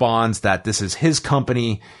Lethal responds that this is his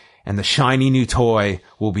company and the shiny new toy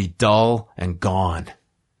will be dull and gone.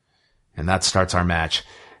 And that starts our match.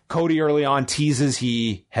 Cody early on teases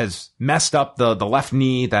he has messed up the left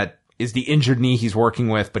knee that is the injured knee he's working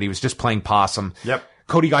with, but he was just playing possum. Yep.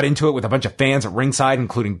 Cody got into it with a bunch of fans at ringside,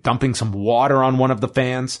 including dumping some water on one of the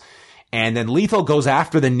fans. And then Lethal goes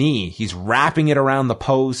after the knee. He's wrapping it around the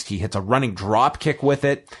post. He hits a running drop kick with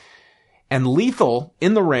it. And Lethal,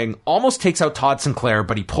 in the ring, almost takes out Todd Sinclair,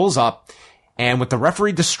 but he pulls up. And with the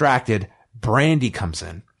referee distracted, Brandy comes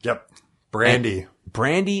in. Yep. Brandy. And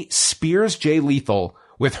Brandy spears Jay Lethal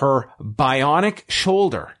with her bionic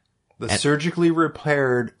shoulder. The surgically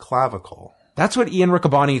repaired clavicle. That's what Ian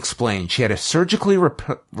Riccaboni explained. She had a surgically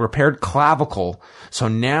repaired clavicle, so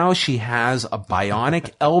now she has a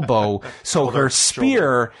bionic elbow, so her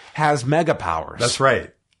spear has mega powers. That's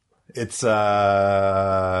right. It's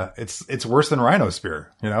worse than Rhino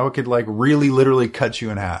Spear. You know, it could like really literally cut you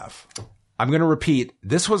in half. I'm going to repeat.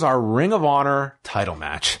 This was our Ring of Honor title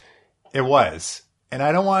match. It was. And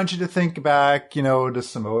I don't want you to think back, you know, to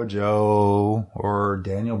Samoa Joe or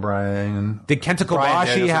Daniel Bryan. Did Kenta Bryan Kobashi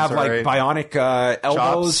Danielson, have sorry. like bionic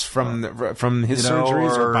elbows Chops. from his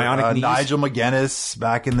surgeries or bionic knees? Nigel McGuinness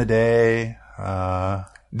back in the day.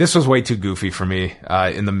 This was way too goofy for me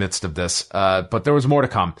in the midst of this, but there was more to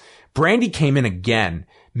come. Brandy came in again,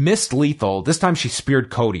 missed Lethal. This time she speared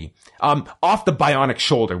Cody off the bionic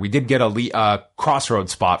shoulder. We did get a crossroad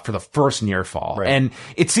spot for the first near fall. Right. And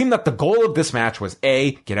it seemed that the goal of this match was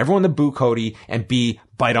A, get everyone to boo Cody, and B,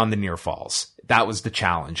 bite on the near falls. That was the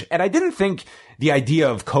challenge. And I didn't think the idea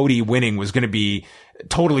of Cody winning was going to be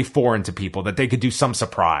totally foreign to people, that they could do some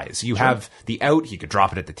surprise. You have the out, he could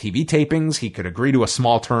drop it at the TV tapings, he could agree to a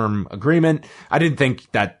small term agreement. I didn't think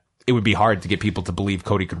that it would be hard to get people to believe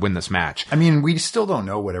Cody could win this match. I mean, we still don't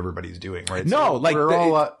know what everybody's doing, right? No, like we're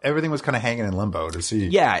all, everything was kind of hanging in limbo to see.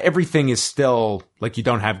 Yeah, everything is still like you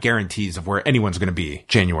don't have guarantees of where anyone's going to be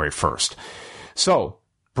January 1st. So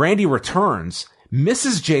Brandy returns,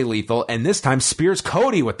 misses Jay Lethal, and this time spears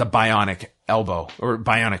Cody with the bionic elbow or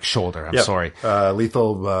bionic shoulder. I'm sorry.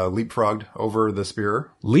 Lethal leapfrogged over the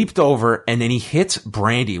spear. Leaped over, and then he hits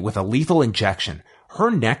Brandy with a lethal injection.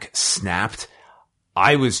 Her neck snapped.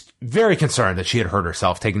 I was very concerned that she had hurt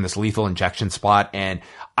herself taking this lethal injection spot. And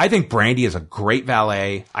I think Brandi is a great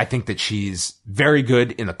valet. I think that she's very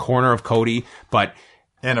good in the corner of Cody, but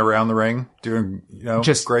and around the ring, doing,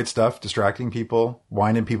 just great stuff, distracting people,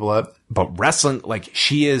 winding people up. But wrestling, like,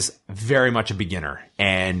 she is very much a beginner.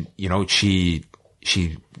 And, she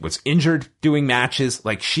was injured doing matches.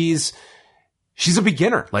 Like, she's a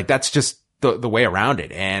beginner. Like, that's just the way around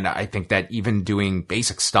it. And I think that even doing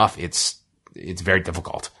basic stuff, it's very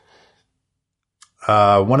difficult.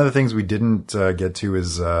 One of the things we didn't get to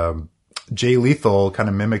is Jay Lethal kind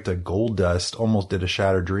of mimicked a Goldust, almost did a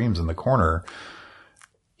Shattered Dreams in the corner.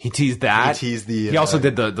 He teased that. He also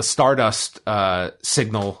did the Stardust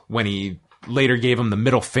signal when he later gave him the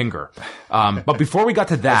middle finger. But before we got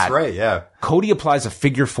to that, that's right, yeah. Cody applies a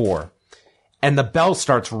figure 4, and the bell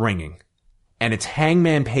starts ringing. And it's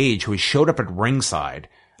Hangman Page, who has showed up at ringside.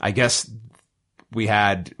 I guess we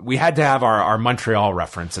had to have our Montreal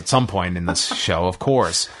reference at some point in this show, of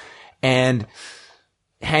course. And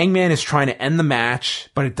Hangman is trying to end the match,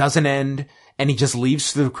 but it doesn't end. And he just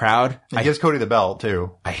leaves through the crowd. He gives Cody the belt,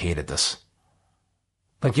 too. I hated this.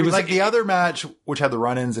 Like, it was like the other match, which had the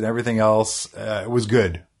run-ins and everything else, was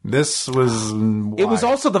good. This was why? It was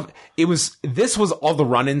also this was all the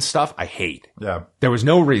run-in stuff I hate. Yeah. There was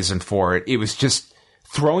no reason for it. It was just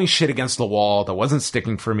throwing shit against the wall that wasn't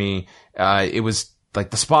sticking for me. It was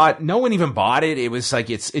like the spot, no one even bought it. It was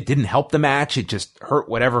like, it didn't help the match. It just hurt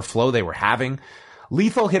whatever flow they were having.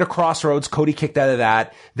 Lethal hit a crossroads. Cody kicked out of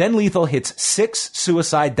that. Then Lethal hits 6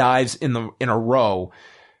 suicide dives in a row.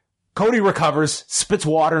 Cody recovers, spits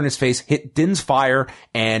water in his face, hit Din's Fire,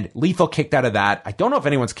 and Lethal kicked out of that. I don't know if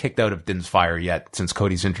anyone's kicked out of Din's Fire yet since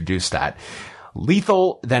Cody's introduced that.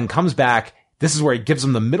 Lethal then comes back. This is where he gives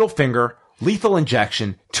him the middle finger, lethal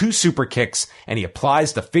injection, 2 super kicks, and he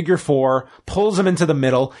applies the figure 4, pulls him into the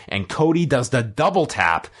middle, and Cody does the double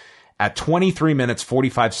tap at 23 minutes,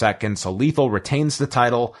 45 seconds. So Lethal retains the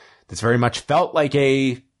title. This very much felt like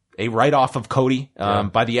a write-off of Cody.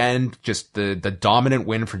 By the end, just the dominant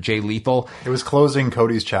win for Jay Lethal. It was closing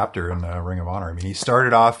Cody's chapter in Ring of Honor. I mean, he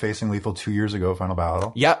started off facing Lethal 2 years ago, Final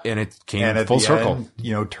Battle. Yeah, and it came full circle.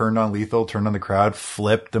 End, turned on Lethal, turned on the crowd,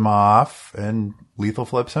 flipped him off, and Lethal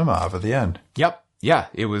flips him off at the end. Yep. Yeah,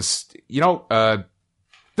 it was, the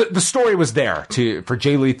story was there for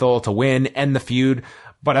Jay Lethal to win, end the feud.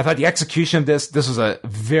 But I thought the execution of this was a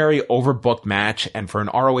very overbooked match. And for an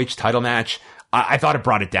ROH title match, I thought it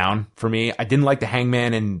brought it down for me. I didn't like the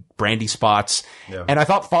Hangman and Brandi spots. Yeah. And I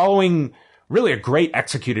thought following really a great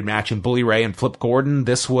executed match in Bully Ray and Flip Gordon,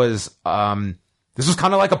 this was kind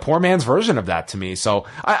of like a poor man's version of that to me. So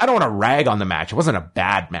I don't want to rag on the match. It wasn't a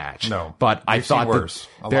bad match. No. But I thought worse.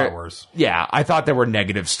 A lot worse. Yeah. I thought there were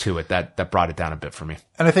negatives to it that brought it down a bit for me.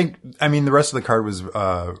 And I think, the rest of the card was,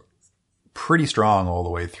 pretty strong all the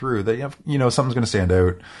way through. That something's going to stand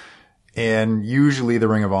out, and usually the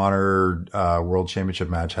Ring of Honor World Championship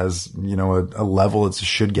match has a level it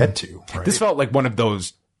should get to. Right? This felt like one of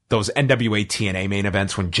those NWA TNA main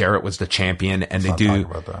events when Jarrett was the champion, and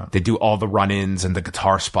they do all the run-ins and the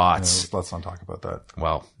guitar spots. Yeah, let's not talk about that.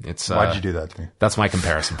 Well, it's why'd you do that to me? That's my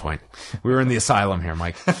comparison point. We were in the asylum here,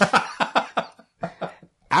 Mike.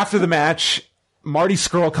 After the match, Marty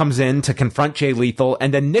Scurll comes in to confront Jay Lethal,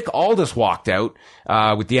 and then Nick Aldis walked out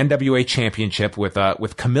with the NWA Championship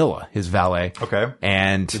with Camilla, his valet. Okay.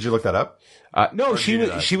 And did you look that up? No, she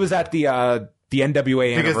was at the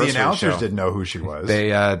NWA because anniversary the announcers show. Didn't know who she was.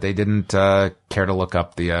 They didn't care to look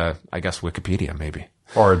up the I guess Wikipedia maybe.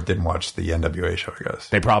 Or didn't watch the NWA show, I guess.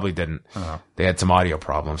 They probably didn't. Oh. They had some audio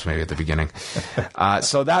problems maybe at the beginning.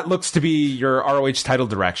 So that looks to be your ROH title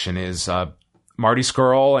direction is Marty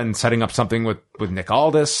Scurll and setting up something with Nick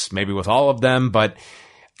Aldis, maybe with all of them, but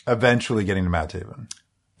eventually getting to Matt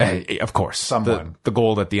Taven. Of course. Someone. The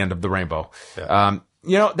gold at the end of the rainbow. Yeah.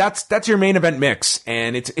 That's your main event mix,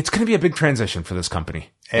 and it's going to be a big transition for this company.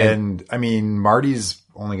 And Marty's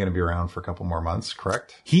only going to be around for a couple more months,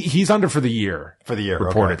 correct? He's under for the year. For the year,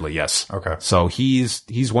 reportedly, okay. Yes. Okay. So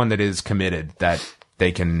he's one that is committed that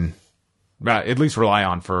they can at least rely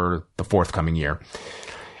on for the forthcoming year.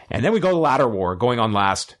 And then we go to Ladder War, going on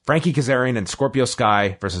last. Frankie Kazarian and Scorpio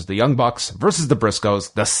Sky versus the Young Bucks versus the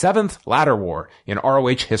Briscoes, the 7th Ladder War in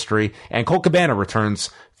ROH history. And Colt Cabana returns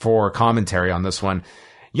for commentary on this one.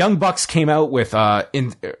 Young Bucks came out with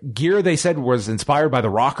in gear they said was inspired by the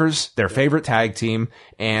Rockers, their favorite tag team.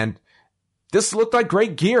 And this looked like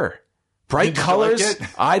great gear. Bright colors. Like it?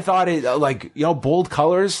 I thought it bold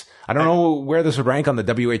colors. I don't know where this would rank on the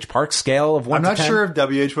WH Park scale of 1 to 10. I'm not sure if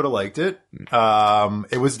WH would have liked it.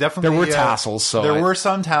 It was definitely there were tassels. So there were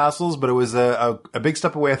some tassels, but it was a big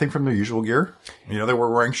step away, I think, from their usual gear. They were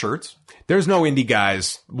wearing shirts. There's no indie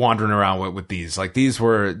guys wandering around with these. Like these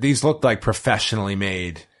looked like professionally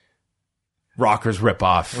made Rockers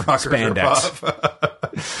ripoff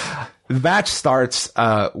spandex. The match starts.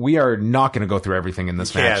 We are not going to go through everything in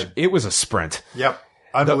this match. It was a sprint. Yep.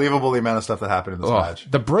 Unbelievable the amount of stuff that happened in this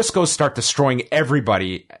match. The Briscoes start destroying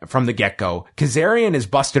everybody from the get-go. Kazarian is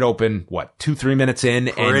busted open, 2-3 minutes in?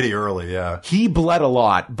 Pretty early, yeah. He bled a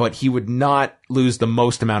lot, but he would not lose the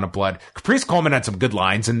most amount of blood. Caprice Coleman had some good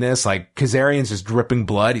lines in this, like Kazarian's just dripping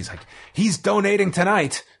blood. He's like, he's donating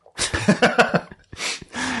tonight.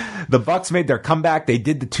 The Bucks made their comeback. They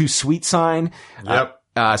did the too sweet sign. Yep.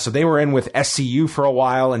 So they were in with SCU for a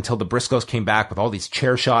while until the Briscoes came back with all these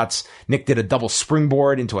chair shots. Nick did a double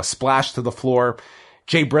springboard into a splash to the floor.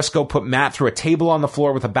 Jay Briscoe put Matt through a table on the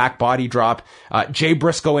floor with a back body drop. Jay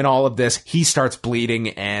Briscoe in all of this, he starts bleeding,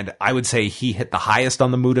 and I would say he hit the highest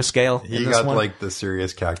on the Muta scale. He got like the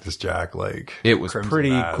serious Cactus Jack, like it was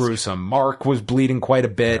pretty gruesome. Mark was bleeding quite a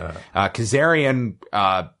bit. Yeah. Kazarian,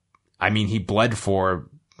 he bled for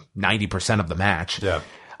 90% of the match. Yeah.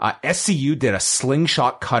 SCU did a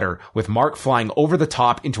slingshot cutter with Mark flying over the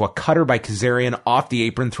top into a cutter by Kazarian off the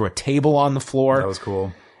apron through a table on the floor. That was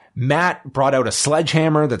cool. Matt brought out a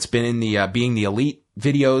sledgehammer that's been in the Being the Elite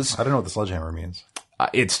videos. I don't know what the sledgehammer means.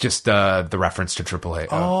 It's just the reference to AAA.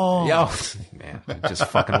 Oh. Yeah, man, I just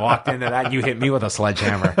fucking walked into that and you hit me with a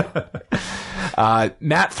sledgehammer.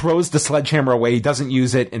 Matt throws the sledgehammer away. He doesn't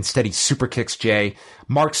use it. Instead, he super kicks Jay.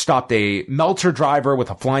 Mark stopped a Meltzer driver with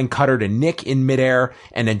a flying cutter to Nick in midair,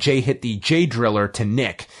 and then Jay hit the Jay Driller to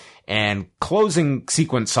Nick. And closing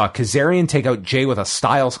sequence saw Kazarian take out Jay with a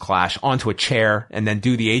Styles Clash onto a chair and then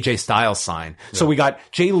do the AJ Styles sign. Yeah. So we got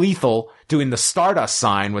Jay Lethal doing the Stardust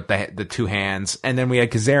sign with the two hands, and then we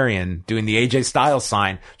had Kazarian doing the AJ Styles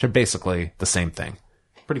sign, which are basically the same thing.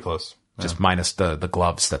 Pretty close. Just minus the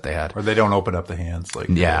gloves that they had. Or they don't open up the hands.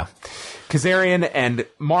 Yeah. Kazarian and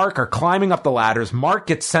Mark are climbing up the ladders. Mark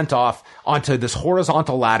gets sent off onto this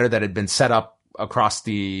horizontal ladder that had been set up across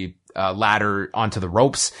the ladder onto the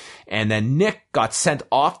ropes. And then Nick got sent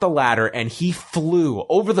off the ladder and he flew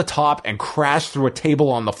over the top and crashed through a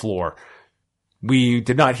table on the floor. We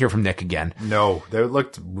did not hear from Nick again. No,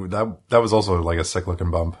 that was also like a sick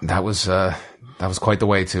looking bump. That was quite the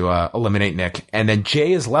way to eliminate Nick. And then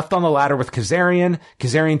Jay is left on the ladder with Kazarian.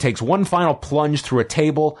 Kazarian takes one final plunge through a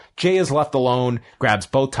table. Jay is left alone, grabs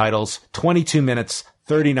both titles, 22 minutes,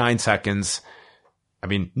 39 seconds.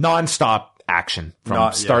 Non-stop action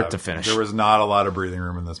from start to finish. There was not a lot of breathing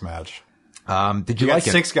room in this match. Did you like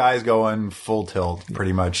it? 6 guys going full tilt,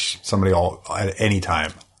 pretty much somebody all at any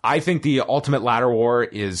time. I think the Ultimate Ladder War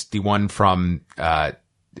is the one from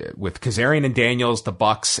with Kazarian and Daniels, the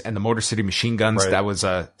Bucks, and the Motor City Machine Guns. Right. That was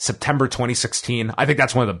September 2016. I think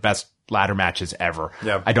that's one of the best ladder matches ever.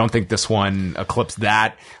 Yep. I don't think this one eclipsed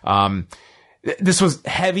that. This was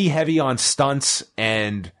heavy on stunts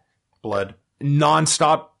and blood,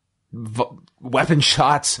 nonstop weapon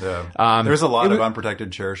shots. Yeah. There's a lot of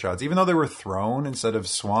unprotected chair shots. Even though they were thrown instead of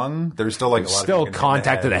swung, there's still like a lot of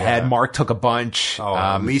contact to the head. Mark took a bunch.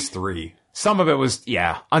 At least 3. Some of it was,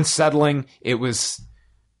 unsettling. It was,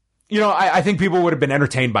 I think people would have been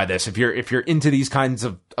entertained by this. If you're into these kinds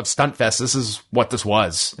of stunt fests, this is what this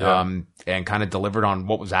was. Yeah. And kind of delivered on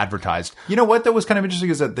what was advertised. You know what? That was kind of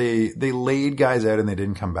interesting is that they laid guys out and they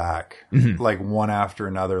didn't come back like one after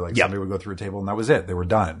another. Like somebody would go through a table and that was it. They were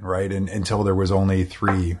done. Right. And until there was only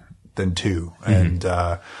 3, then 2. And,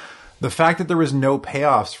 the fact that there was no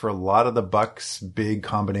payoffs for a lot of the Bucks' big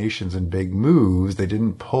combinations and big moves, they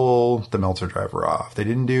didn't pull the Meltzer driver off. They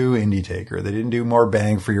didn't do Indie Taker. They didn't do more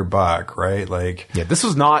bang for your buck, right? This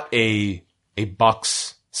was not a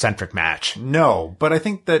Bucks centric match. No, but I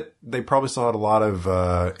think that they probably still had a lot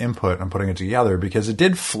of input on putting it together because it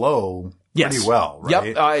did flow pretty well,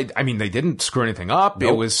 right? Yep. They didn't screw anything up.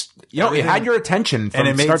 Nope. It was, it had your attention from and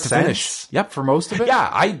it start made to sense finish. Yep, for most of it.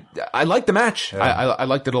 Yeah, I liked the match. Yeah. I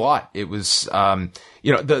liked it a lot. It was,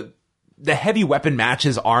 the heavy weapon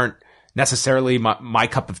matches aren't necessarily my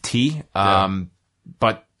cup of tea.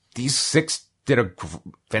 But these 6 did a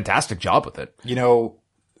fantastic job with it.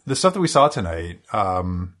 The stuff that we saw tonight,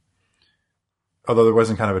 although there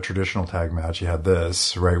wasn't kind of a traditional tag match, you had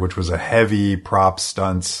this, right, which was a heavy prop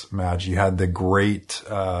stunts match. You had the great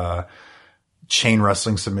chain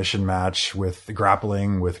wrestling submission match with the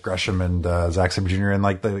grappling with Gresham and Zack Sabre Jr.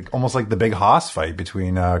 and almost like the big Haas fight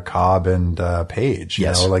between Cobb and Page. You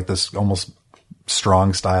know, like this almost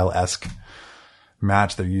strong style-esque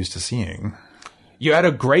match they're used to seeing. You had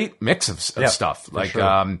a great mix of stuff. Like, sure.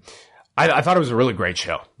 I thought it was a really great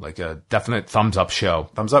show, like a definite thumbs up show.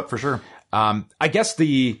 Thumbs up for sure. I guess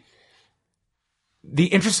the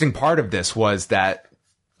interesting part of this was that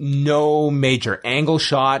no major angle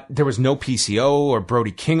shot. There was no PCO or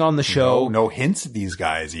Brody King on the show. No hints at these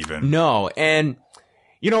guys even. No. And,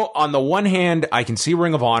 on the one hand, I can see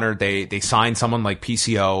Ring of Honor. They sign someone like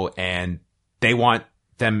PCO and they want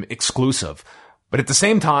them exclusive. But at the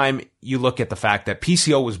same time, you look at the fact that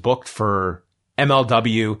PCO was booked for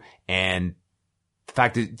MLW and the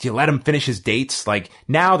fact that you let him finish his dates, like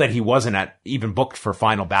now that he wasn't even booked for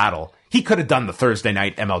Final Battle, he could have done the Thursday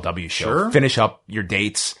night MLW show. Sure. Finish up your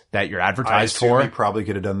dates that you're advertised for. He probably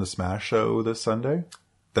could have done the Smash show this Sunday.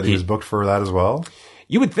 That he was booked for that as well.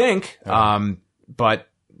 You would think. But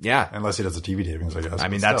yeah. Unless he does the TV tapings, I guess. I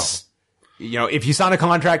mean, that's, if you sign a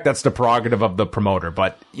contract, that's the prerogative of the promoter.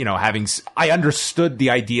 But, I understood the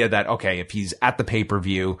idea that, okay, if he's at the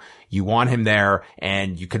pay-per-view, you want him there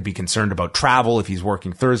and you could be concerned about travel if he's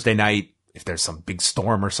working Thursday night, if there's some big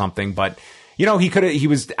storm or something. But, he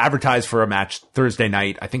was advertised for a match Thursday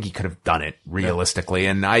night. I think he could have done it realistically.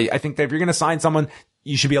 Yeah. And I think that if you're going to sign someone,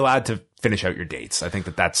 you should be allowed to finish out your dates. I think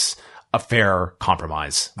that that's a fair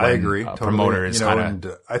compromise. I agree. A promoter is kind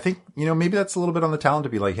of, I think, maybe that's a little bit on the talent to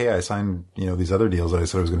be like, hey, I signed, these other deals that I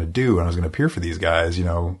said I was going to do and I was going to appear for these guys,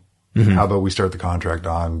 How about we start the contract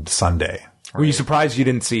on Sunday? Right? Were you surprised you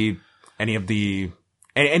didn't see any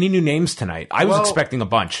new names tonight? I was expecting a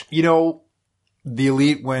bunch. The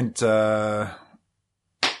Elite went, 1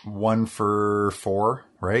 for 4,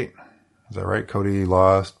 right? Is that right? Cody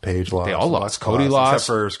lost, Paige lost. They all lost. Cody lost. Except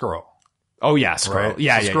for Skrull. Oh, yeah, Skrull. Right?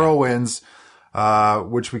 Yeah, so Skrull wins,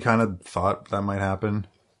 which we kind of thought that might happen.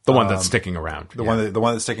 The one that's sticking around. The one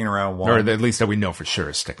that's sticking around won. Or at least that we know for sure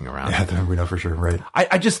is sticking around. Yeah, that we know for sure, right.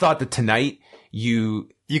 I just thought that tonight you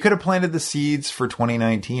could have planted the seeds for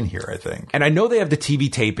 2019 here, I think. And I know they have the TV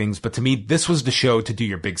tapings, but to me, this was the show to do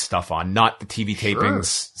your big stuff on, not the TV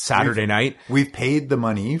tapings Saturday night. We've paid the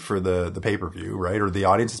money for the pay-per-view, right? Or the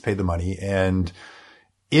audience has paid the money. And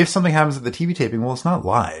if something happens at the TV taping, well, it's not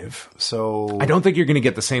live. So I don't think you're going to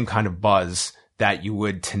get the same kind of buzz that you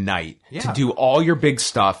would tonight to do all your big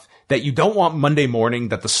stuff that you don't want Monday morning,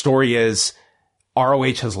 that the story is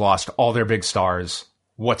ROH has lost all their big stars.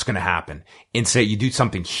 What's going to happen? Instead, you do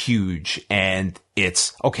something huge and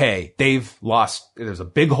it's okay. They've lost. There's a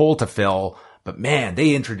big hole to fill, but man,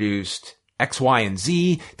 they introduced X, Y, and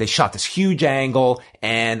Z. They shot this huge angle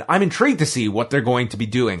and I'm intrigued to see what they're going to be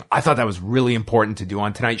doing. I thought that was really important to do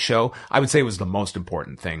on tonight's show. I would say it was the most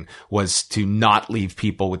important thing, was to not leave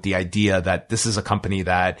people with the idea that this is a company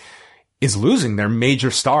that is losing their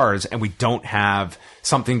major stars and we don't have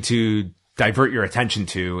something to divert your attention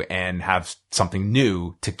to and have something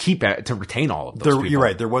new to to retain all of those people. You're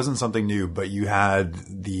right. There wasn't something new, but you had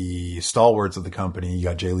the stalwarts of the company. You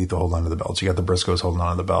got Jay Lethal holding onto the belts. You got the Briscoes holding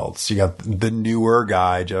onto the belts. You got the newer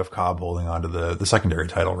guy, Jeff Cobb, holding onto the secondary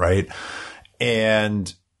title, right?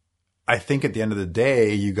 And I think at the end of the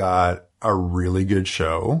day, you got a really good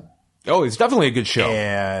show. Oh, it's definitely a good show.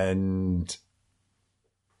 And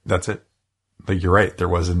that's it. Like, you're right.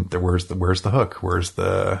 Where's the hook?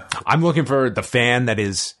 I'm looking for the fan that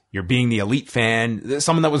is, you're being the Elite fan,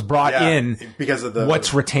 someone that was brought in because of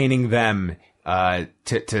what's retaining them,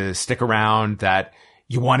 to stick around, that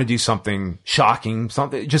you want to do something shocking,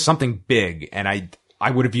 something big. And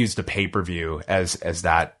I would have used the pay-per-view as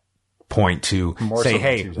that point to say,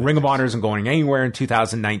 hey, Ring of Honor isn't going anywhere in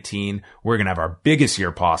 2019. We're going to have our biggest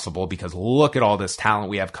year possible because look at all this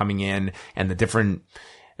talent we have coming in and the different,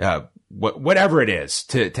 whatever it is,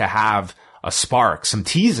 to have a spark, some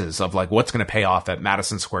teases of like what's going to pay off at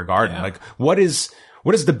Madison Square Garden. Yeah. Like what is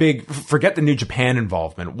the big, forget the New Japan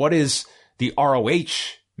involvement. What is the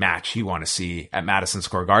ROH match you want to see at Madison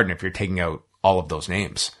Square Garden if you're taking out all of those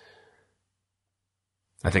names?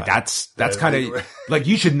 I think that's kind of like,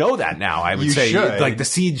 you should know that now. I would say like the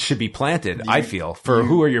seeds should be planted. I feel for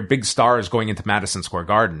who are your big stars going into Madison Square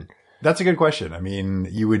Garden. That's a good question. I mean,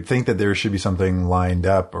 you would think that there should be something lined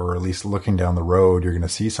up, or at least looking down the road, you're going to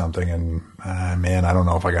see something. And man, I don't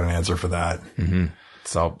know if I got an answer for that. Mm-hmm.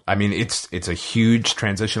 So, I mean, it's a huge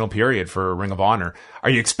transitional period for Ring of Honor. Are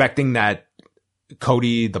you expecting that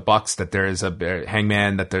Cody, the Bucks, that there's a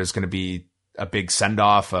Hangman, that there's going to be a big send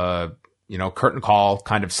off, curtain call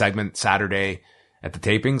kind of segment Saturday at the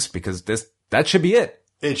tapings? Because that should be it.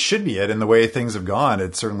 It should be it. And the way things have gone,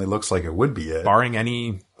 it certainly looks like it would be it. Barring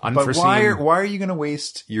any unforeseen. But why are you going to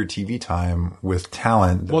waste your TV time with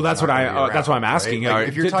talent? Well, that's what that's why I'm asking. Right? Like,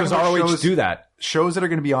 if you're talking does about ROH do that? Shows that are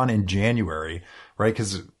going to be on in January, right?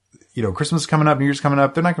 Because Christmas is coming up, New Year's coming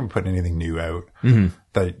up. They're not going to put anything new out.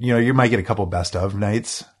 That, you might get a couple best of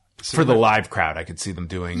nights. For the live crowd, I could see them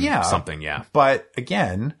doing something, yeah. But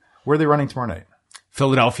again, where are they running tomorrow night?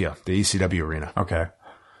 Philadelphia, the ECW arena. Okay.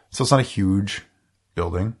 So it's not a huge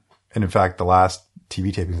building. And in fact, the last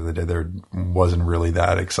TV tapings that they did there wasn't really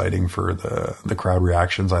that exciting for the crowd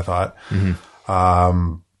reactions, I thought.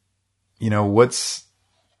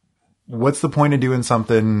 What's the point of doing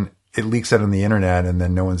something, it leaks out on the internet and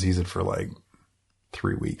then no one sees it for like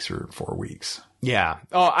 3 weeks or 4 weeks? Yeah.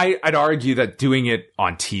 Oh, I'd argue that doing it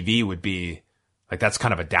on TV would be like, that's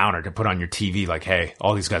kind of a downer to put on your TV. Like, hey,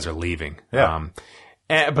 all these guys are leaving. Yeah.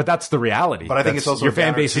 But that's the reality. But I think it's also your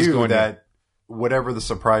fan base is going that whatever the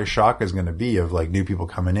surprise shock is going to be of like new people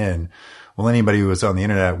coming in. Well, anybody who is on the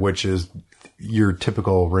internet, which is your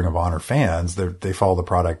typical Ring of Honor fans, they follow the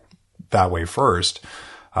product that way first.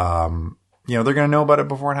 They're going to know about it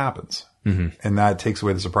before it happens. And that takes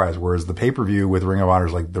away the surprise. Whereas the pay-per-view with Ring of Honor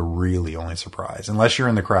is like the really only surprise. Unless you're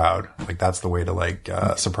in the crowd, like that's the way to like,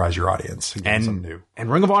 surprise your audience. And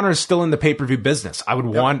Ring of Honor is still in the pay-per-view business. I would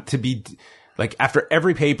want to be like, after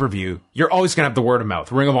every pay-per-view, you're always going to have the word of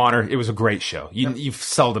mouth. Ring of Honor, it was a great show. You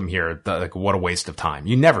seldom hear like, what a waste of time.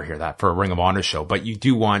 You never hear that for a Ring of Honor show, but you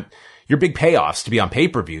do want your big payoffs to be on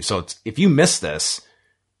pay-per-view. So if you miss this,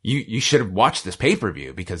 you should have watched this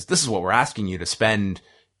pay-per-view, because this is what we're asking you to spend.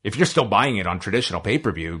 If you're still buying it on traditional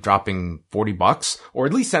pay-per-view, dropping $40, or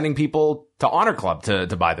at least sending people to Honor Club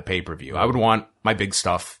to buy the pay-per-view. I would want my big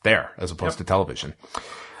stuff there as opposed to television.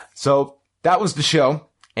 So that was the show.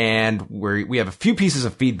 And we have a few pieces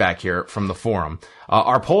of feedback here from the forum.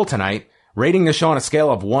 Our poll tonight, rating the show on a scale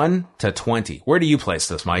of 1 to 20. Where do you place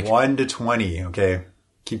this, Mike? 1 to 20. Okay.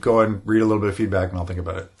 Keep going. Read a little bit of feedback and I'll think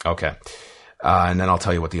about it. Okay. And then I'll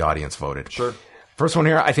tell you what the audience voted. Sure. First one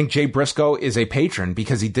here, I think Jay Briscoe is a patron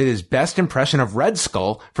because he did his best impression of Red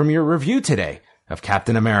Skull from your review today of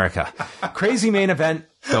Captain America. Crazy main event,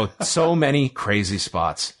 though so many crazy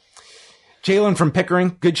spots. Jalen from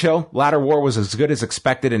Pickering, good show. Ladder War was as good as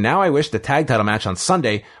expected, and now I wish the tag title match on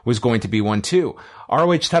Sunday was going to be one too.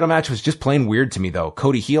 ROH title match was just plain weird to me though.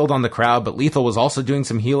 Cody healed on the crowd, but Lethal was also doing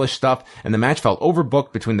some heelish stuff, and the match felt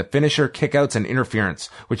overbooked between the finisher, kickouts, and interference,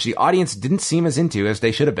 which the audience didn't seem as into as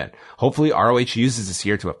they should have been. Hopefully ROH uses this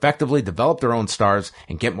year to effectively develop their own stars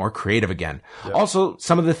and get more creative again. Yep. Also,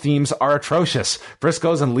 some of the themes are atrocious.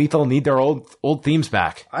 Briscoes and Lethal need their old themes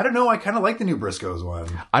back. I don't know. I kind of like the new Briscoes one.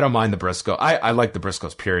 I don't mind the Briscoe. I like the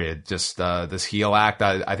Briscoes, period. Just this heel act,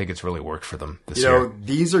 I think it's really worked for them this year.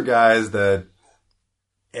 These are guys that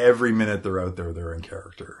every minute they're out there, they're in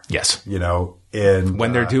character. Yes. And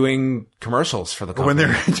when they're doing commercials for the company.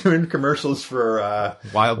 When they're doing commercials for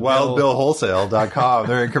wildbillwholesale.com,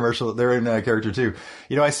 they're in commercial, they're in character too.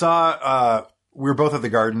 I saw we were both at the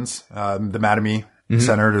Gardens, the Mattamy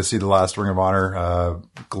Center, to see the last Ring of Honor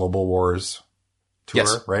Global Wars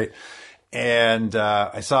tour, right? And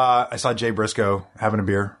I saw Jay Briscoe having a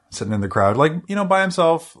beer, sitting in the crowd, like, by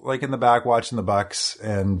himself, like in the back watching the Bucks.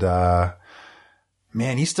 And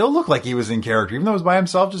man, he still looked like he was in character, even though he was by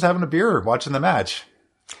himself, just having a beer, watching the match.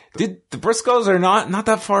 The Briscoes are not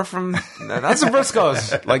that far from, that's the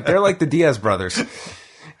Briscoes. Like, they're like the Diaz brothers.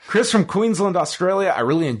 Chris from Queensland, Australia. I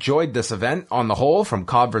really enjoyed this event on the whole, from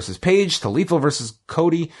Cobb versus Page to Lethal versus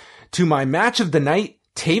Cody to my match of the night,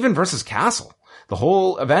 Taven versus Castle. The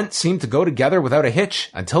whole event seemed to go together without a hitch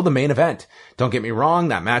until the main event. Don't get me wrong,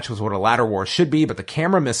 that match was what a ladder war should be, but the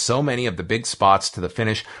camera missed so many of the big spots to the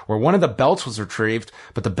finish where one of the belts was retrieved,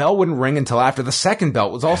 but the bell wouldn't ring until after the second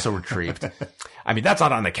belt was also retrieved. I mean, that's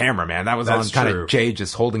not on the camera, man. That's on kind of Jay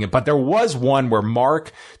just holding it. But there was one where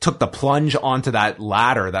Mark took the plunge onto that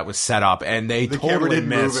ladder that was set up, and they totally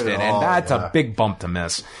missed it. And that's a big bump to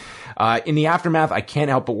miss. In the aftermath, I can't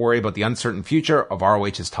help but worry about the uncertain future of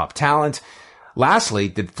ROH's top talent. Lastly,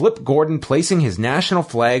 did Flip Gordon placing his national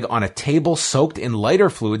flag on a table soaked in lighter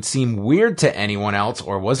fluid seem weird to anyone else,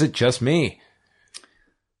 or was it just me?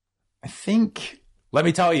 I think... Let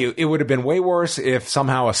me tell you, it would have been way worse if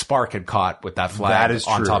somehow a spark had caught with that flag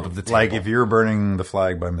on top of the table. Like, if you're burning the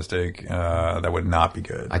flag by mistake, that would not be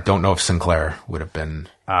good. I don't know if Sinclair would have been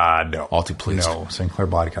all too pleased. No, Sinclair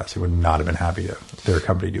Broadcasting would not have been happy to their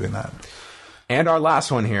company doing that. And our last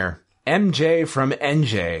one here, MJ from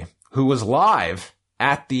NJ, who was live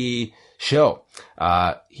at the show.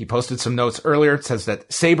 He posted some notes earlier. It says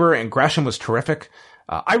that Sabre and Gresham was terrific.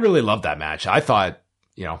 I really loved that match. I thought,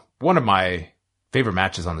 one of my favorite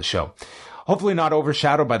matches on the show. Hopefully not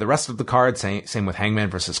overshadowed by the rest of the card. Same with Hangman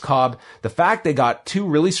versus Cobb. The fact they got two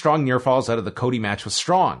really strong near falls out of the Cody match was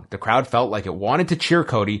strong. The crowd felt like it wanted to cheer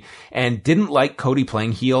Cody and didn't like Cody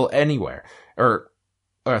playing heel anywhere or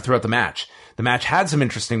throughout the match. The match had some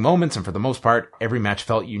interesting moments, and for the most part, every match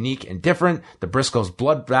felt unique and different. The Briscoes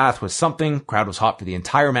bloodbath was something. Crowd was hot for the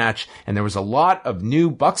entire match, and there was a lot of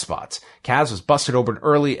new Buck spots. Kaz was busted open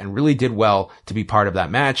early and really did well to be part of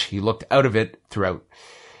that match. He looked out of it throughout.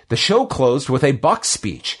 The show closed with a Buck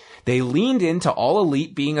speech. They leaned into All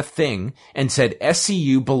Elite being a thing and said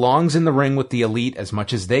SCU belongs in the ring with the Elite as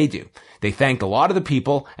much as they do. They thanked a lot of the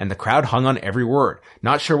people, and the crowd hung on every word.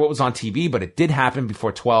 Not sure what was on TV, but it did happen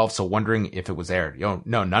before 12, so wondering if it was aired.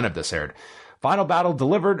 No, none of this aired. Final battle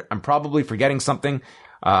delivered. I'm probably forgetting something.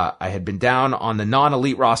 I had been down on the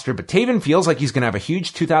non-elite roster, but Taven feels like he's going to have a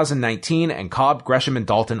huge 2019, and Cobb, Gresham, and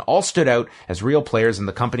Dalton all stood out as real players in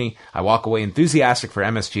the company. I walk away enthusiastic for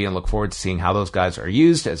MSG and look forward to seeing how those guys are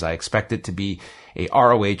used, as I expect it to be a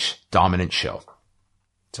ROH dominant show.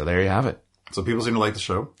 So there you have it. So people seem to like the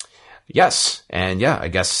show. Yes. And yeah, I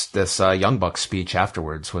guess this Young Bucks speech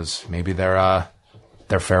afterwards was maybe their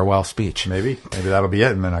farewell speech. Maybe that'll be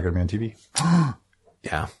it, and they're not going to be on TV.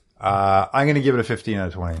 Yeah. I'm going to give it a 15 out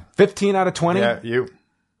of 20. 15 out of 20? Yeah, you.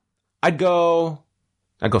 I'd go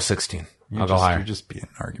 16. I'll go higher. You're just being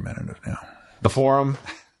argumentative now. The Forum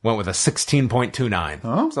went with a 16.29.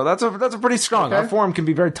 Oh? So that's a pretty strong. Okay. Our Forum can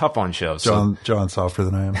be very tough on shows. John's softer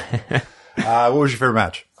than I am. What was your favorite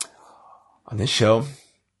match? On this show,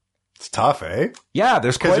 it's tough, eh? Yeah,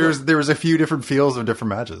 there was a few different feels of different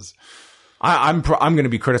matches. I'm going to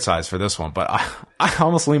be criticized for this one, but I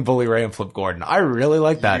almost lean Bully Ray and Flip Gordon. I really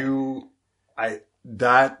like that.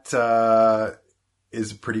 That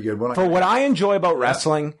is a pretty good one. For what I enjoy about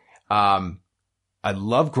wrestling, I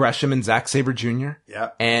love Gresham and Zack Sabre Jr. Yeah.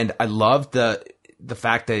 And I love the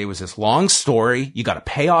fact that it was this long story. You got a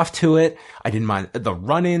payoff to it. I didn't mind. The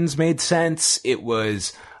run-ins made sense. It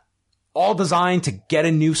was all designed to get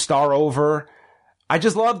a new star over. I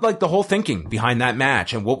just loved like the whole thinking behind that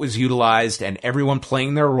match and what was utilized and everyone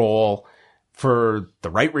playing their role for the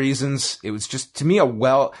right reasons. It was just, to me,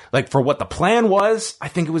 for what the plan was, I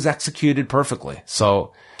think it was executed perfectly.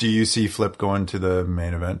 So, do you see Flip going to the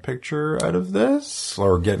main event picture out of this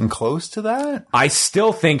or getting close to that? I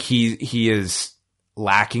still think he is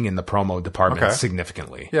lacking in the promo department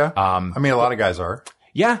significantly. Yeah. I mean, a lot of guys are.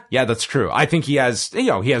 Yeah, that's true. I think he has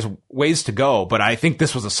ways to go, but I think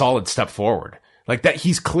this was a solid step forward. Like that,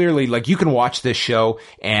 he's clearly, like, you can watch this show,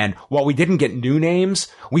 and while we didn't get new names,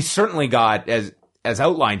 we certainly got, as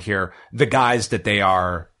outlined here, the guys that they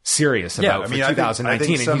are serious about for 2019. I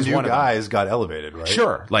think some and he's new one guys got elevated, right?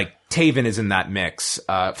 Sure. Like, Taven is in that mix.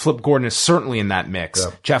 Flip Gordon is certainly in that mix.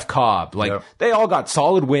 Yep. Jeff Cobb. Like, they all got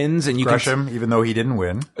solid wins, and Gresham, even though he didn't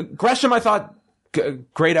win. Gresham, I thought,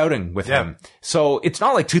 great outing with him. So it's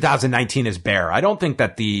not like 2019 is bare. I don't think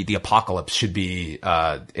that the apocalypse should be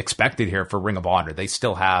expected here for Ring of Honor. They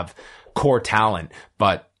still have core talent,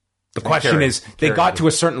 but the question is they got to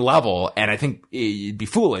a certain level, and I think it'd be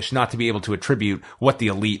foolish not to be able to attribute what the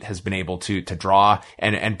Elite has been able to draw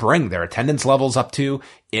and bring their attendance levels up to.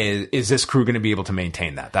 Is this crew going to be able to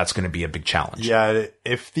maintain that? That's going to be a big challenge. Yeah,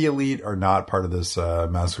 if the Elite are not part of this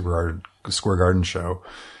Madison Square Garden show,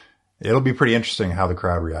 it'll be pretty interesting how the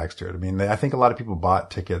crowd reacts to it. I mean, I think a lot of people bought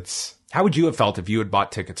tickets. How would you have felt if you had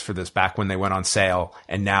bought tickets for this back when they went on sale,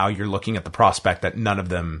 and now you're looking at the prospect that none of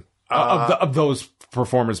them, of those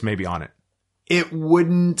performers may be on it? It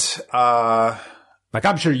wouldn't, like,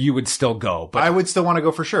 I'm sure you would still go, but I would still want to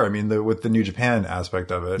go for sure. I mean, with the New Japan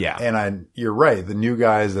aspect of it. Yeah. And you're right. The new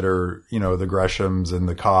guys that are, the Greshams and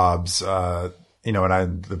the Cobbs, the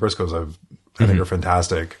Briscoes, I think are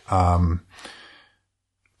fantastic.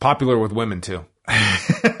 Popular with women too.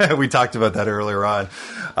 We talked about that earlier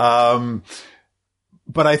on.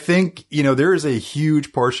 But I think, there is a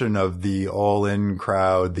huge portion of the All In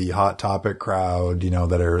crowd, the Hot Topic crowd,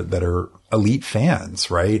 that are Elite fans,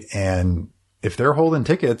 right? And if they're holding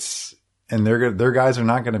tickets and their guys are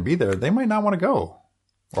not going to be there, they might not want to go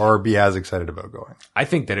or be as excited about going. I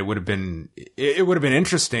think that it would have been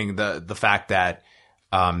interesting, the fact that,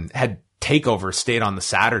 had TakeOver stayed on the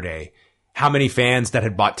Saturday, how many fans that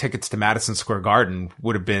had bought tickets to Madison Square Garden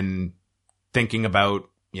would have been thinking about,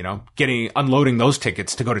 unloading those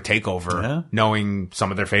tickets to go to TakeOver, knowing some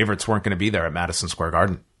of their favorites weren't going to be there at Madison Square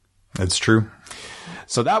Garden. That's true.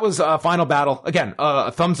 So that was a Final Battle. Again,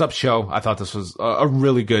 a thumbs up show. I thought this was a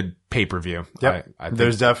really good pay-per-view. Yep.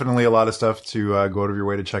 There's definitely a lot of stuff to go out of your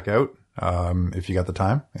way to check out if you got the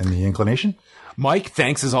time and the inclination. Mike,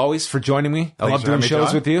 thanks as always for joining me. I love doing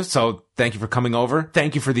shows with you, so thank you for coming over.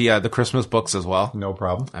 Thank you for the Christmas books as well. No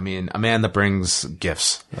problem. I mean, a man that brings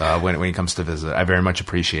gifts when he comes to visit. I very much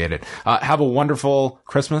appreciate it. Have a wonderful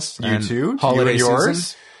Christmas. You too. Holiday you and yours.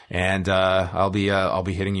 season. And I'll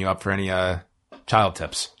be hitting you up for any child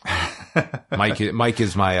tips. Mike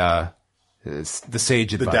is my is the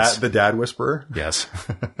sage The advice. the dad whisperer. Yes.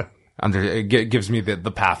 It gives me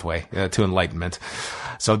the pathway to enlightenment.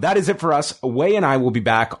 So that is it for us. Wei and I will be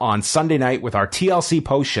back on Sunday night with our TLC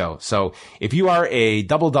post show. So if you are a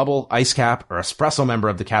double ice cap or espresso member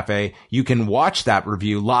of the cafe, you can watch that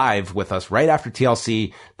review live with us right after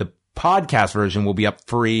TLC. The podcast version will be up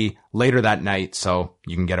free later that night, so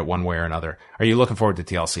you can get it one way or another. Are you looking forward to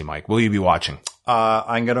TLC, Mike? Will you be watching?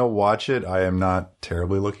 I'm going to watch it. I am not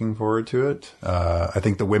terribly looking forward to it. I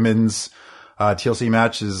think the women's TLC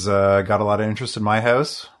match has got a lot of interest in my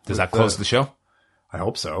house. Does that close the show? I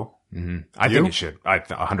hope so. Mm-hmm. I think it should. I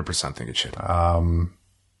 100% think it should. I'm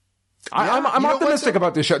optimistic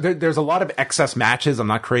about this show. There's a lot of excess matches. I'm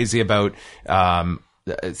not crazy about,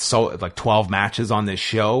 so like 12 matches on this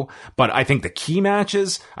show, but I think the key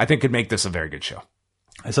matches, I think could make this a very good show.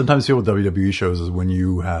 I sometimes feel with WWE shows is when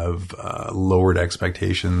you have lowered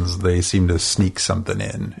expectations, they seem to sneak something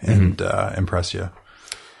in and impress you.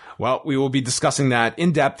 Well, we will be discussing that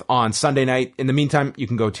in depth on Sunday night. In the meantime, you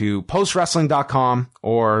can go to postwrestling.com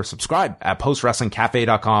or subscribe at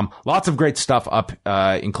postwrestlingcafe.com. Lots of great stuff up,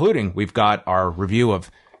 including we've got our review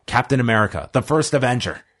of Captain America, the First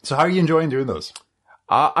Avenger. So how are you enjoying doing those?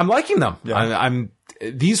 I'm liking them. Yeah.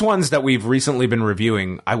 These ones that we've recently been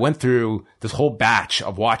reviewing, I went through this whole batch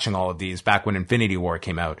of watching all of these back when Infinity War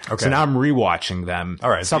came out. Okay. So now I'm rewatching them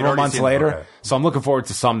several months later. Okay. So I'm looking forward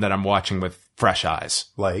to some that I'm watching with fresh eyes.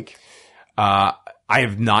 Like? I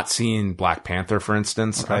have not seen Black Panther, for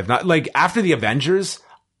instance. Okay. I have not, like, after the Avengers,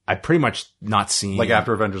 I've pretty much not seen. Like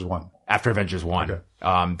after Avengers 1? After Avengers 1.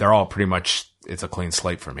 Okay. They're all pretty much, it's a clean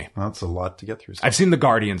slate for me. Well, that's a lot to get through. I've seen the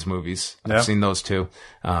Guardians movies. I've seen those too.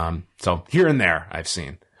 So here and there I've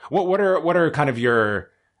seen. What are kind of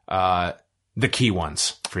your, the key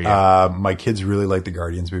ones for you? My kids really like the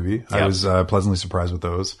Guardians movie. Yep. I was pleasantly surprised with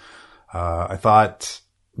those. I thought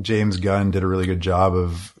James Gunn did a really good job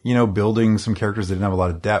of, building some characters that didn't have a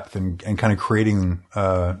lot of depth and kind of creating,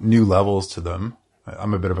 new levels to them.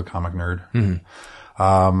 I'm a bit of a comic nerd.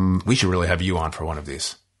 Mm-hmm. We should really have you on for one of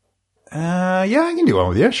these. Yeah, I can do one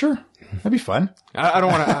with you. Sure. That'd be fun. I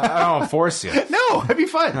don't want to force you. No, it'd be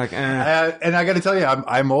fun. Like, and I got to tell you,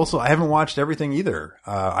 I'm also, I haven't watched everything either.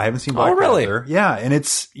 I haven't seen Black Panther. Yeah. And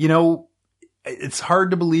it's, it's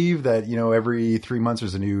hard to believe that, every 3 months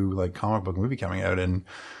there's a new like comic book movie coming out, and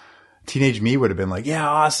teenage me would have been like, yeah,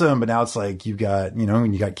 awesome. But now it's like, you've got,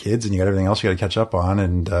 you got kids and you got everything else you got to catch up on.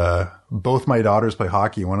 And, both my daughters play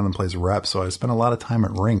hockey. One of them plays rep. So I spent a lot of time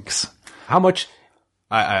at rinks. How much?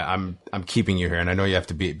 I'm keeping you here, and I know you have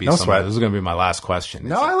to be no sweat. This is going to be my last question.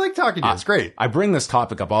 No, I like talking to you. It's great. I bring this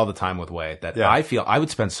topic up all the time with Wei that I feel I would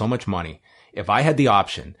spend so much money if I had the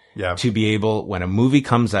option to be able, when a movie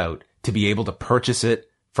comes out, to be able to purchase it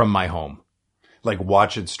from my home. Like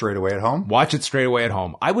watch it straight away at home? Watch it straight away at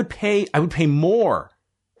home. I would pay more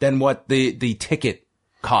than what the ticket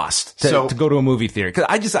cost to go to a movie theater.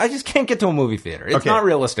 Cause I just can't get to a movie theater. It's not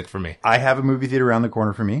realistic for me. I have a movie theater around the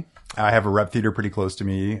corner for me. I have a rep theater pretty close to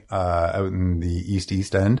me, out in the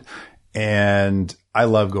East End. And I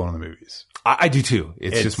love going to the movies. I do too.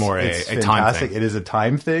 It's just more a time thing. It is a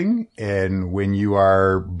time thing. And when you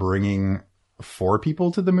are bringing 4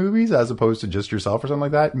 people to the movies as opposed to just yourself or something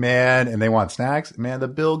like that, man, and they want snacks, man, the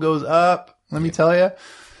bill goes up. Let me tell you.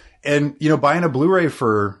 And, buying a Blu-ray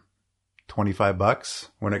for $25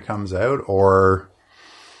 when it comes out, or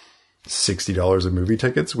 $60 of movie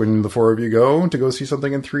tickets when the 4 of you go to go see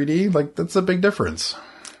something in 3D, like that's a big difference.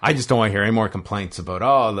 I just don't want to hear any more complaints about,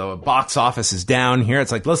 the box office is down here.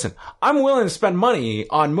 It's like, listen, I'm willing to spend money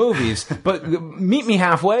on movies, but meet me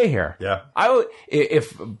halfway here. Yeah.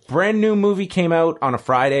 If a brand new movie came out on a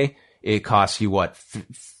Friday, it costs you what,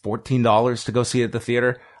 $14 to go see it at the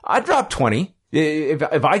theater. I'd drop 20.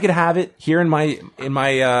 If I could have it here in my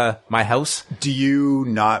house. Do you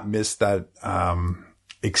not miss that,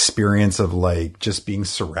 experience of like just being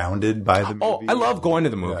surrounded by the movie? Oh, I love going to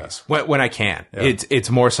the movies when I can. Yeah.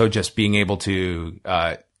 It's more so just being able to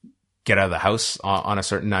get out of the house on a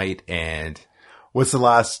certain night. And what's the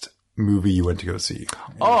last movie you went to go see?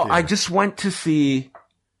 I just went to see.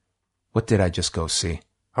 What did I just go see?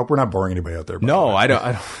 Hope we're not boring anybody out there. No, I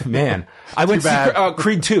don't. Man, I went to see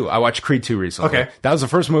Creed 2. I watched Creed 2 recently. Okay, that was the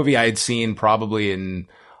first movie I had seen probably in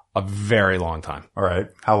a very long time. All right,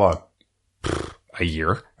 how long? A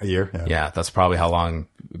year. Yeah, that's probably how long.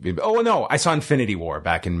 Oh, no, I saw Infinity War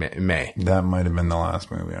back in May. That might have been the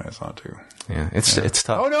last movie I saw, too. Yeah, it's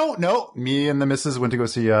tough. Oh, no. Me and the missus went to go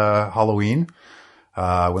see Halloween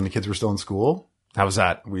when the kids were still in school. How was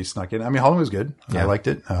that? We snuck in. I mean, Halloween was good. Yeah. I liked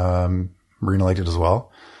it. Marina liked it as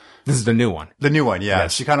well. This is the new one. The new one, yeah.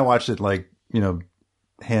 Yes. She kind of watched it like,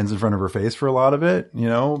 hands in front of her face for a lot of it, you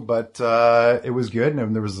know, but it was good.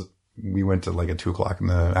 And we went to like a 2:00 in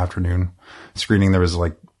the afternoon screening. There was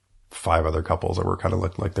like 5 other couples that were kind of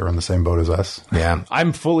looked like they're on the same boat as us. Yeah.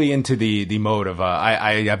 I'm fully into the mode of,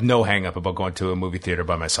 I have no hang up about going to a movie theater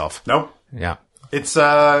by myself. Nope. Yeah.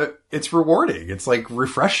 It's rewarding. It's like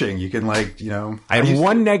refreshing. You can like, you know, I had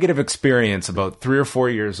one negative experience about 3 or 4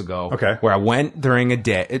 years ago. Okay. Where I went during a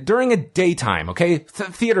daytime. Okay.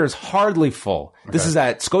 Theater is hardly full. Okay. This is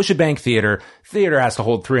at Scotiabank Theater. Theater has to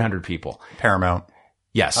hold 300 people. Paramount.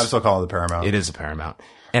 Yes. I'm still calling it the Paramount. It is a Paramount.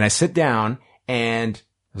 And I sit down and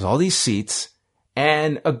there's all these seats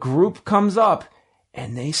and a group comes up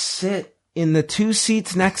and they sit in the 2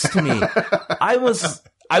 seats next to me. I was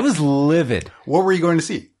livid. What were you going to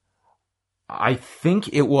see? I think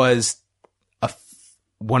it was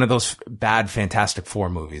one of those bad Fantastic Four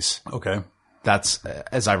movies. Okay. That's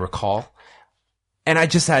as I recall. And I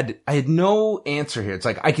had no answer here. It's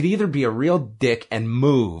like I could either be a real dick and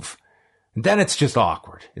move. Then it's just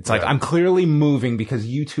awkward. It's like, I'm clearly moving because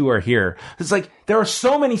you two are here. It's like, there are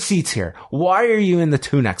so many seats here. Why are you in the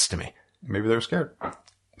 2 next to me? Maybe they were scared.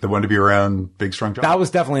 They wanted to be around Big Strong John. That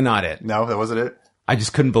was definitely not it. No, that wasn't it. I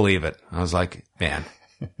just couldn't believe it. I was like, man.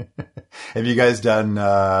 Have you guys done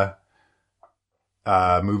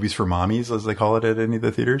movies for mommies, as they call it, at any of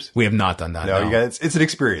the theaters? We have not done that. No, you guys, it's an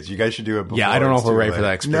experience. You guys should do it before. Yeah, I don't know if we're ready for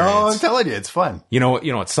that experience. No, I'm telling you, it's fun. You know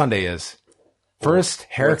what Sunday is? First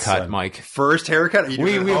haircut, Mike. First haircut?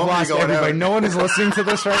 We've lost everybody. No one is listening to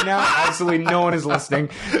this right now. Absolutely no one is listening.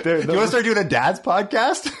 You want to start doing a dad's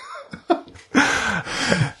podcast?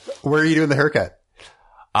 Where are you doing the haircut?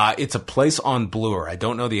 It's a place on Bloor. I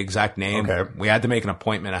don't know the exact name. Okay. We had to make an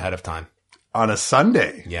appointment ahead of time. On a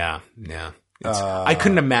Sunday? Yeah. I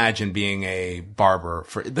couldn't imagine being a barber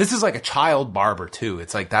this is like a child barber too.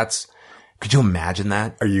 It's like could you imagine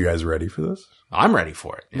that? Are you guys ready for this? I'm ready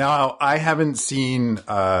for it. Yeah. Now, I haven't seen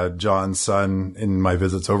John's son in my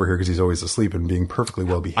visits over here because he's always asleep and being perfectly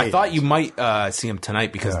well behaved. I thought you might see him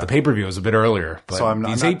tonight because the pay-per-view was a bit earlier. But so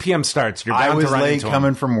these 8 p.m. starts. You're bound to run into him. I was late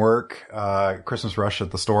coming from work, Christmas rush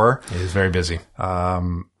at the store. He is very busy.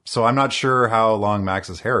 So I'm not sure how long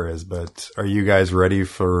Max's hair is, but are you guys ready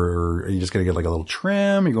are you just going to get like a little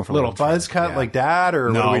trim? Are you going for a little buzz cut like Dad? Or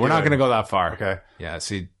no, we're not going to go that far. Okay. Yeah,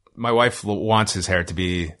 see, my wife wants his hair to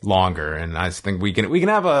be longer, and I think we can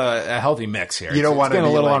have a healthy mix here. You don't want to be a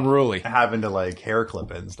little unruly, having to like hair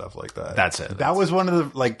clip it and stuff like that. That's it. That was one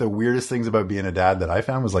of the weirdest things about being a dad that I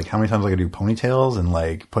found was like how many times I could do ponytails and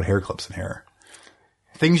like put hair clips in hair.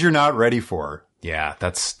 Things you're not ready for. Yeah,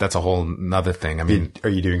 that's a whole nother thing. I mean, are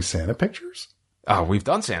you doing Santa pictures? Oh, we've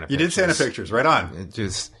done Santa pictures. You did Santa pictures, right on. It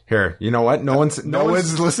just here. You know what? No one's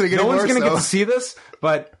listening anymore. No one's going to get to see this,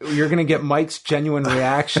 but you're going to get Mike's genuine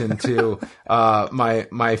reaction to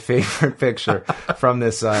my favorite picture from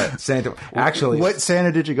this Santa. Actually, what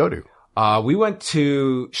Santa did you go to? We went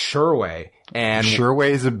to Sherway, and Sherway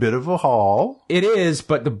is a bit of a haul. It is,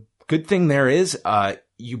 but the good thing there is,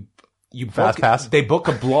 you Fast pass. They book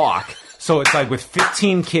a block, so it's like with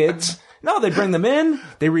 15 kids. No, they bring them in,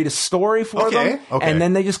 they read a story for them, and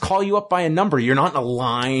then they just call you up by a number. You're not in a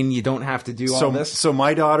line. You don't have to do all this. So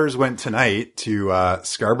my daughters went tonight to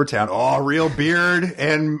Scarborough Town. Oh, real beard,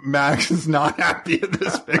 and Max is not happy at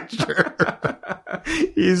this picture.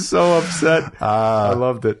 He's so upset. I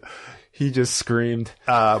loved it. He just screamed.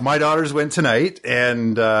 My daughters went tonight,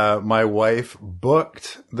 and my wife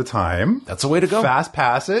booked the time. That's the way to go. Fast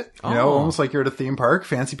pass it. You know, almost like you're at a theme park,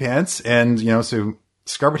 fancy pants. And, you know, so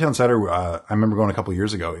Scarborough Town Center, I remember going a couple of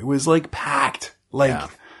years ago. It was like packed.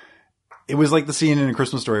 It was like the scene in A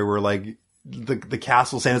Christmas Story where like the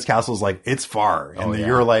castle, Santa's castle is like, it's far. And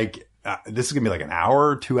you're like, this is going to be like an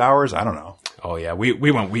hour, 2 hours. I don't know. Oh yeah.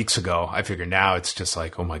 We went weeks ago. I figure now it's just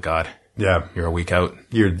like, oh my God. Yeah. You're a week out.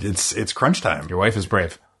 It's crunch time. Your wife is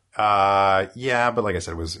brave. Yeah, but like I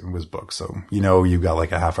said, it was booked. So, you know, you've got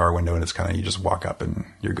like a half-hour window and it's kind of, you just walk up and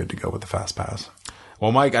you're good to go with the fast pass.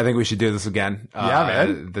 Well, Mike, I think we should do this again. Yeah,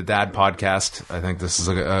 man. The Dad Podcast. I think this is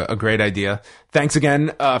a great idea. Thanks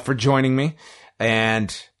again, for joining me.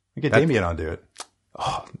 And we get Damien on to it.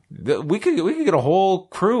 Oh, we could get a whole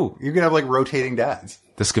crew. You could have like rotating dads.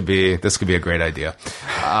 This could be a great idea.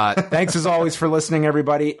 Thanks as always for listening,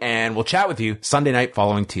 everybody. And we'll chat with you Sunday night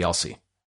following TLC.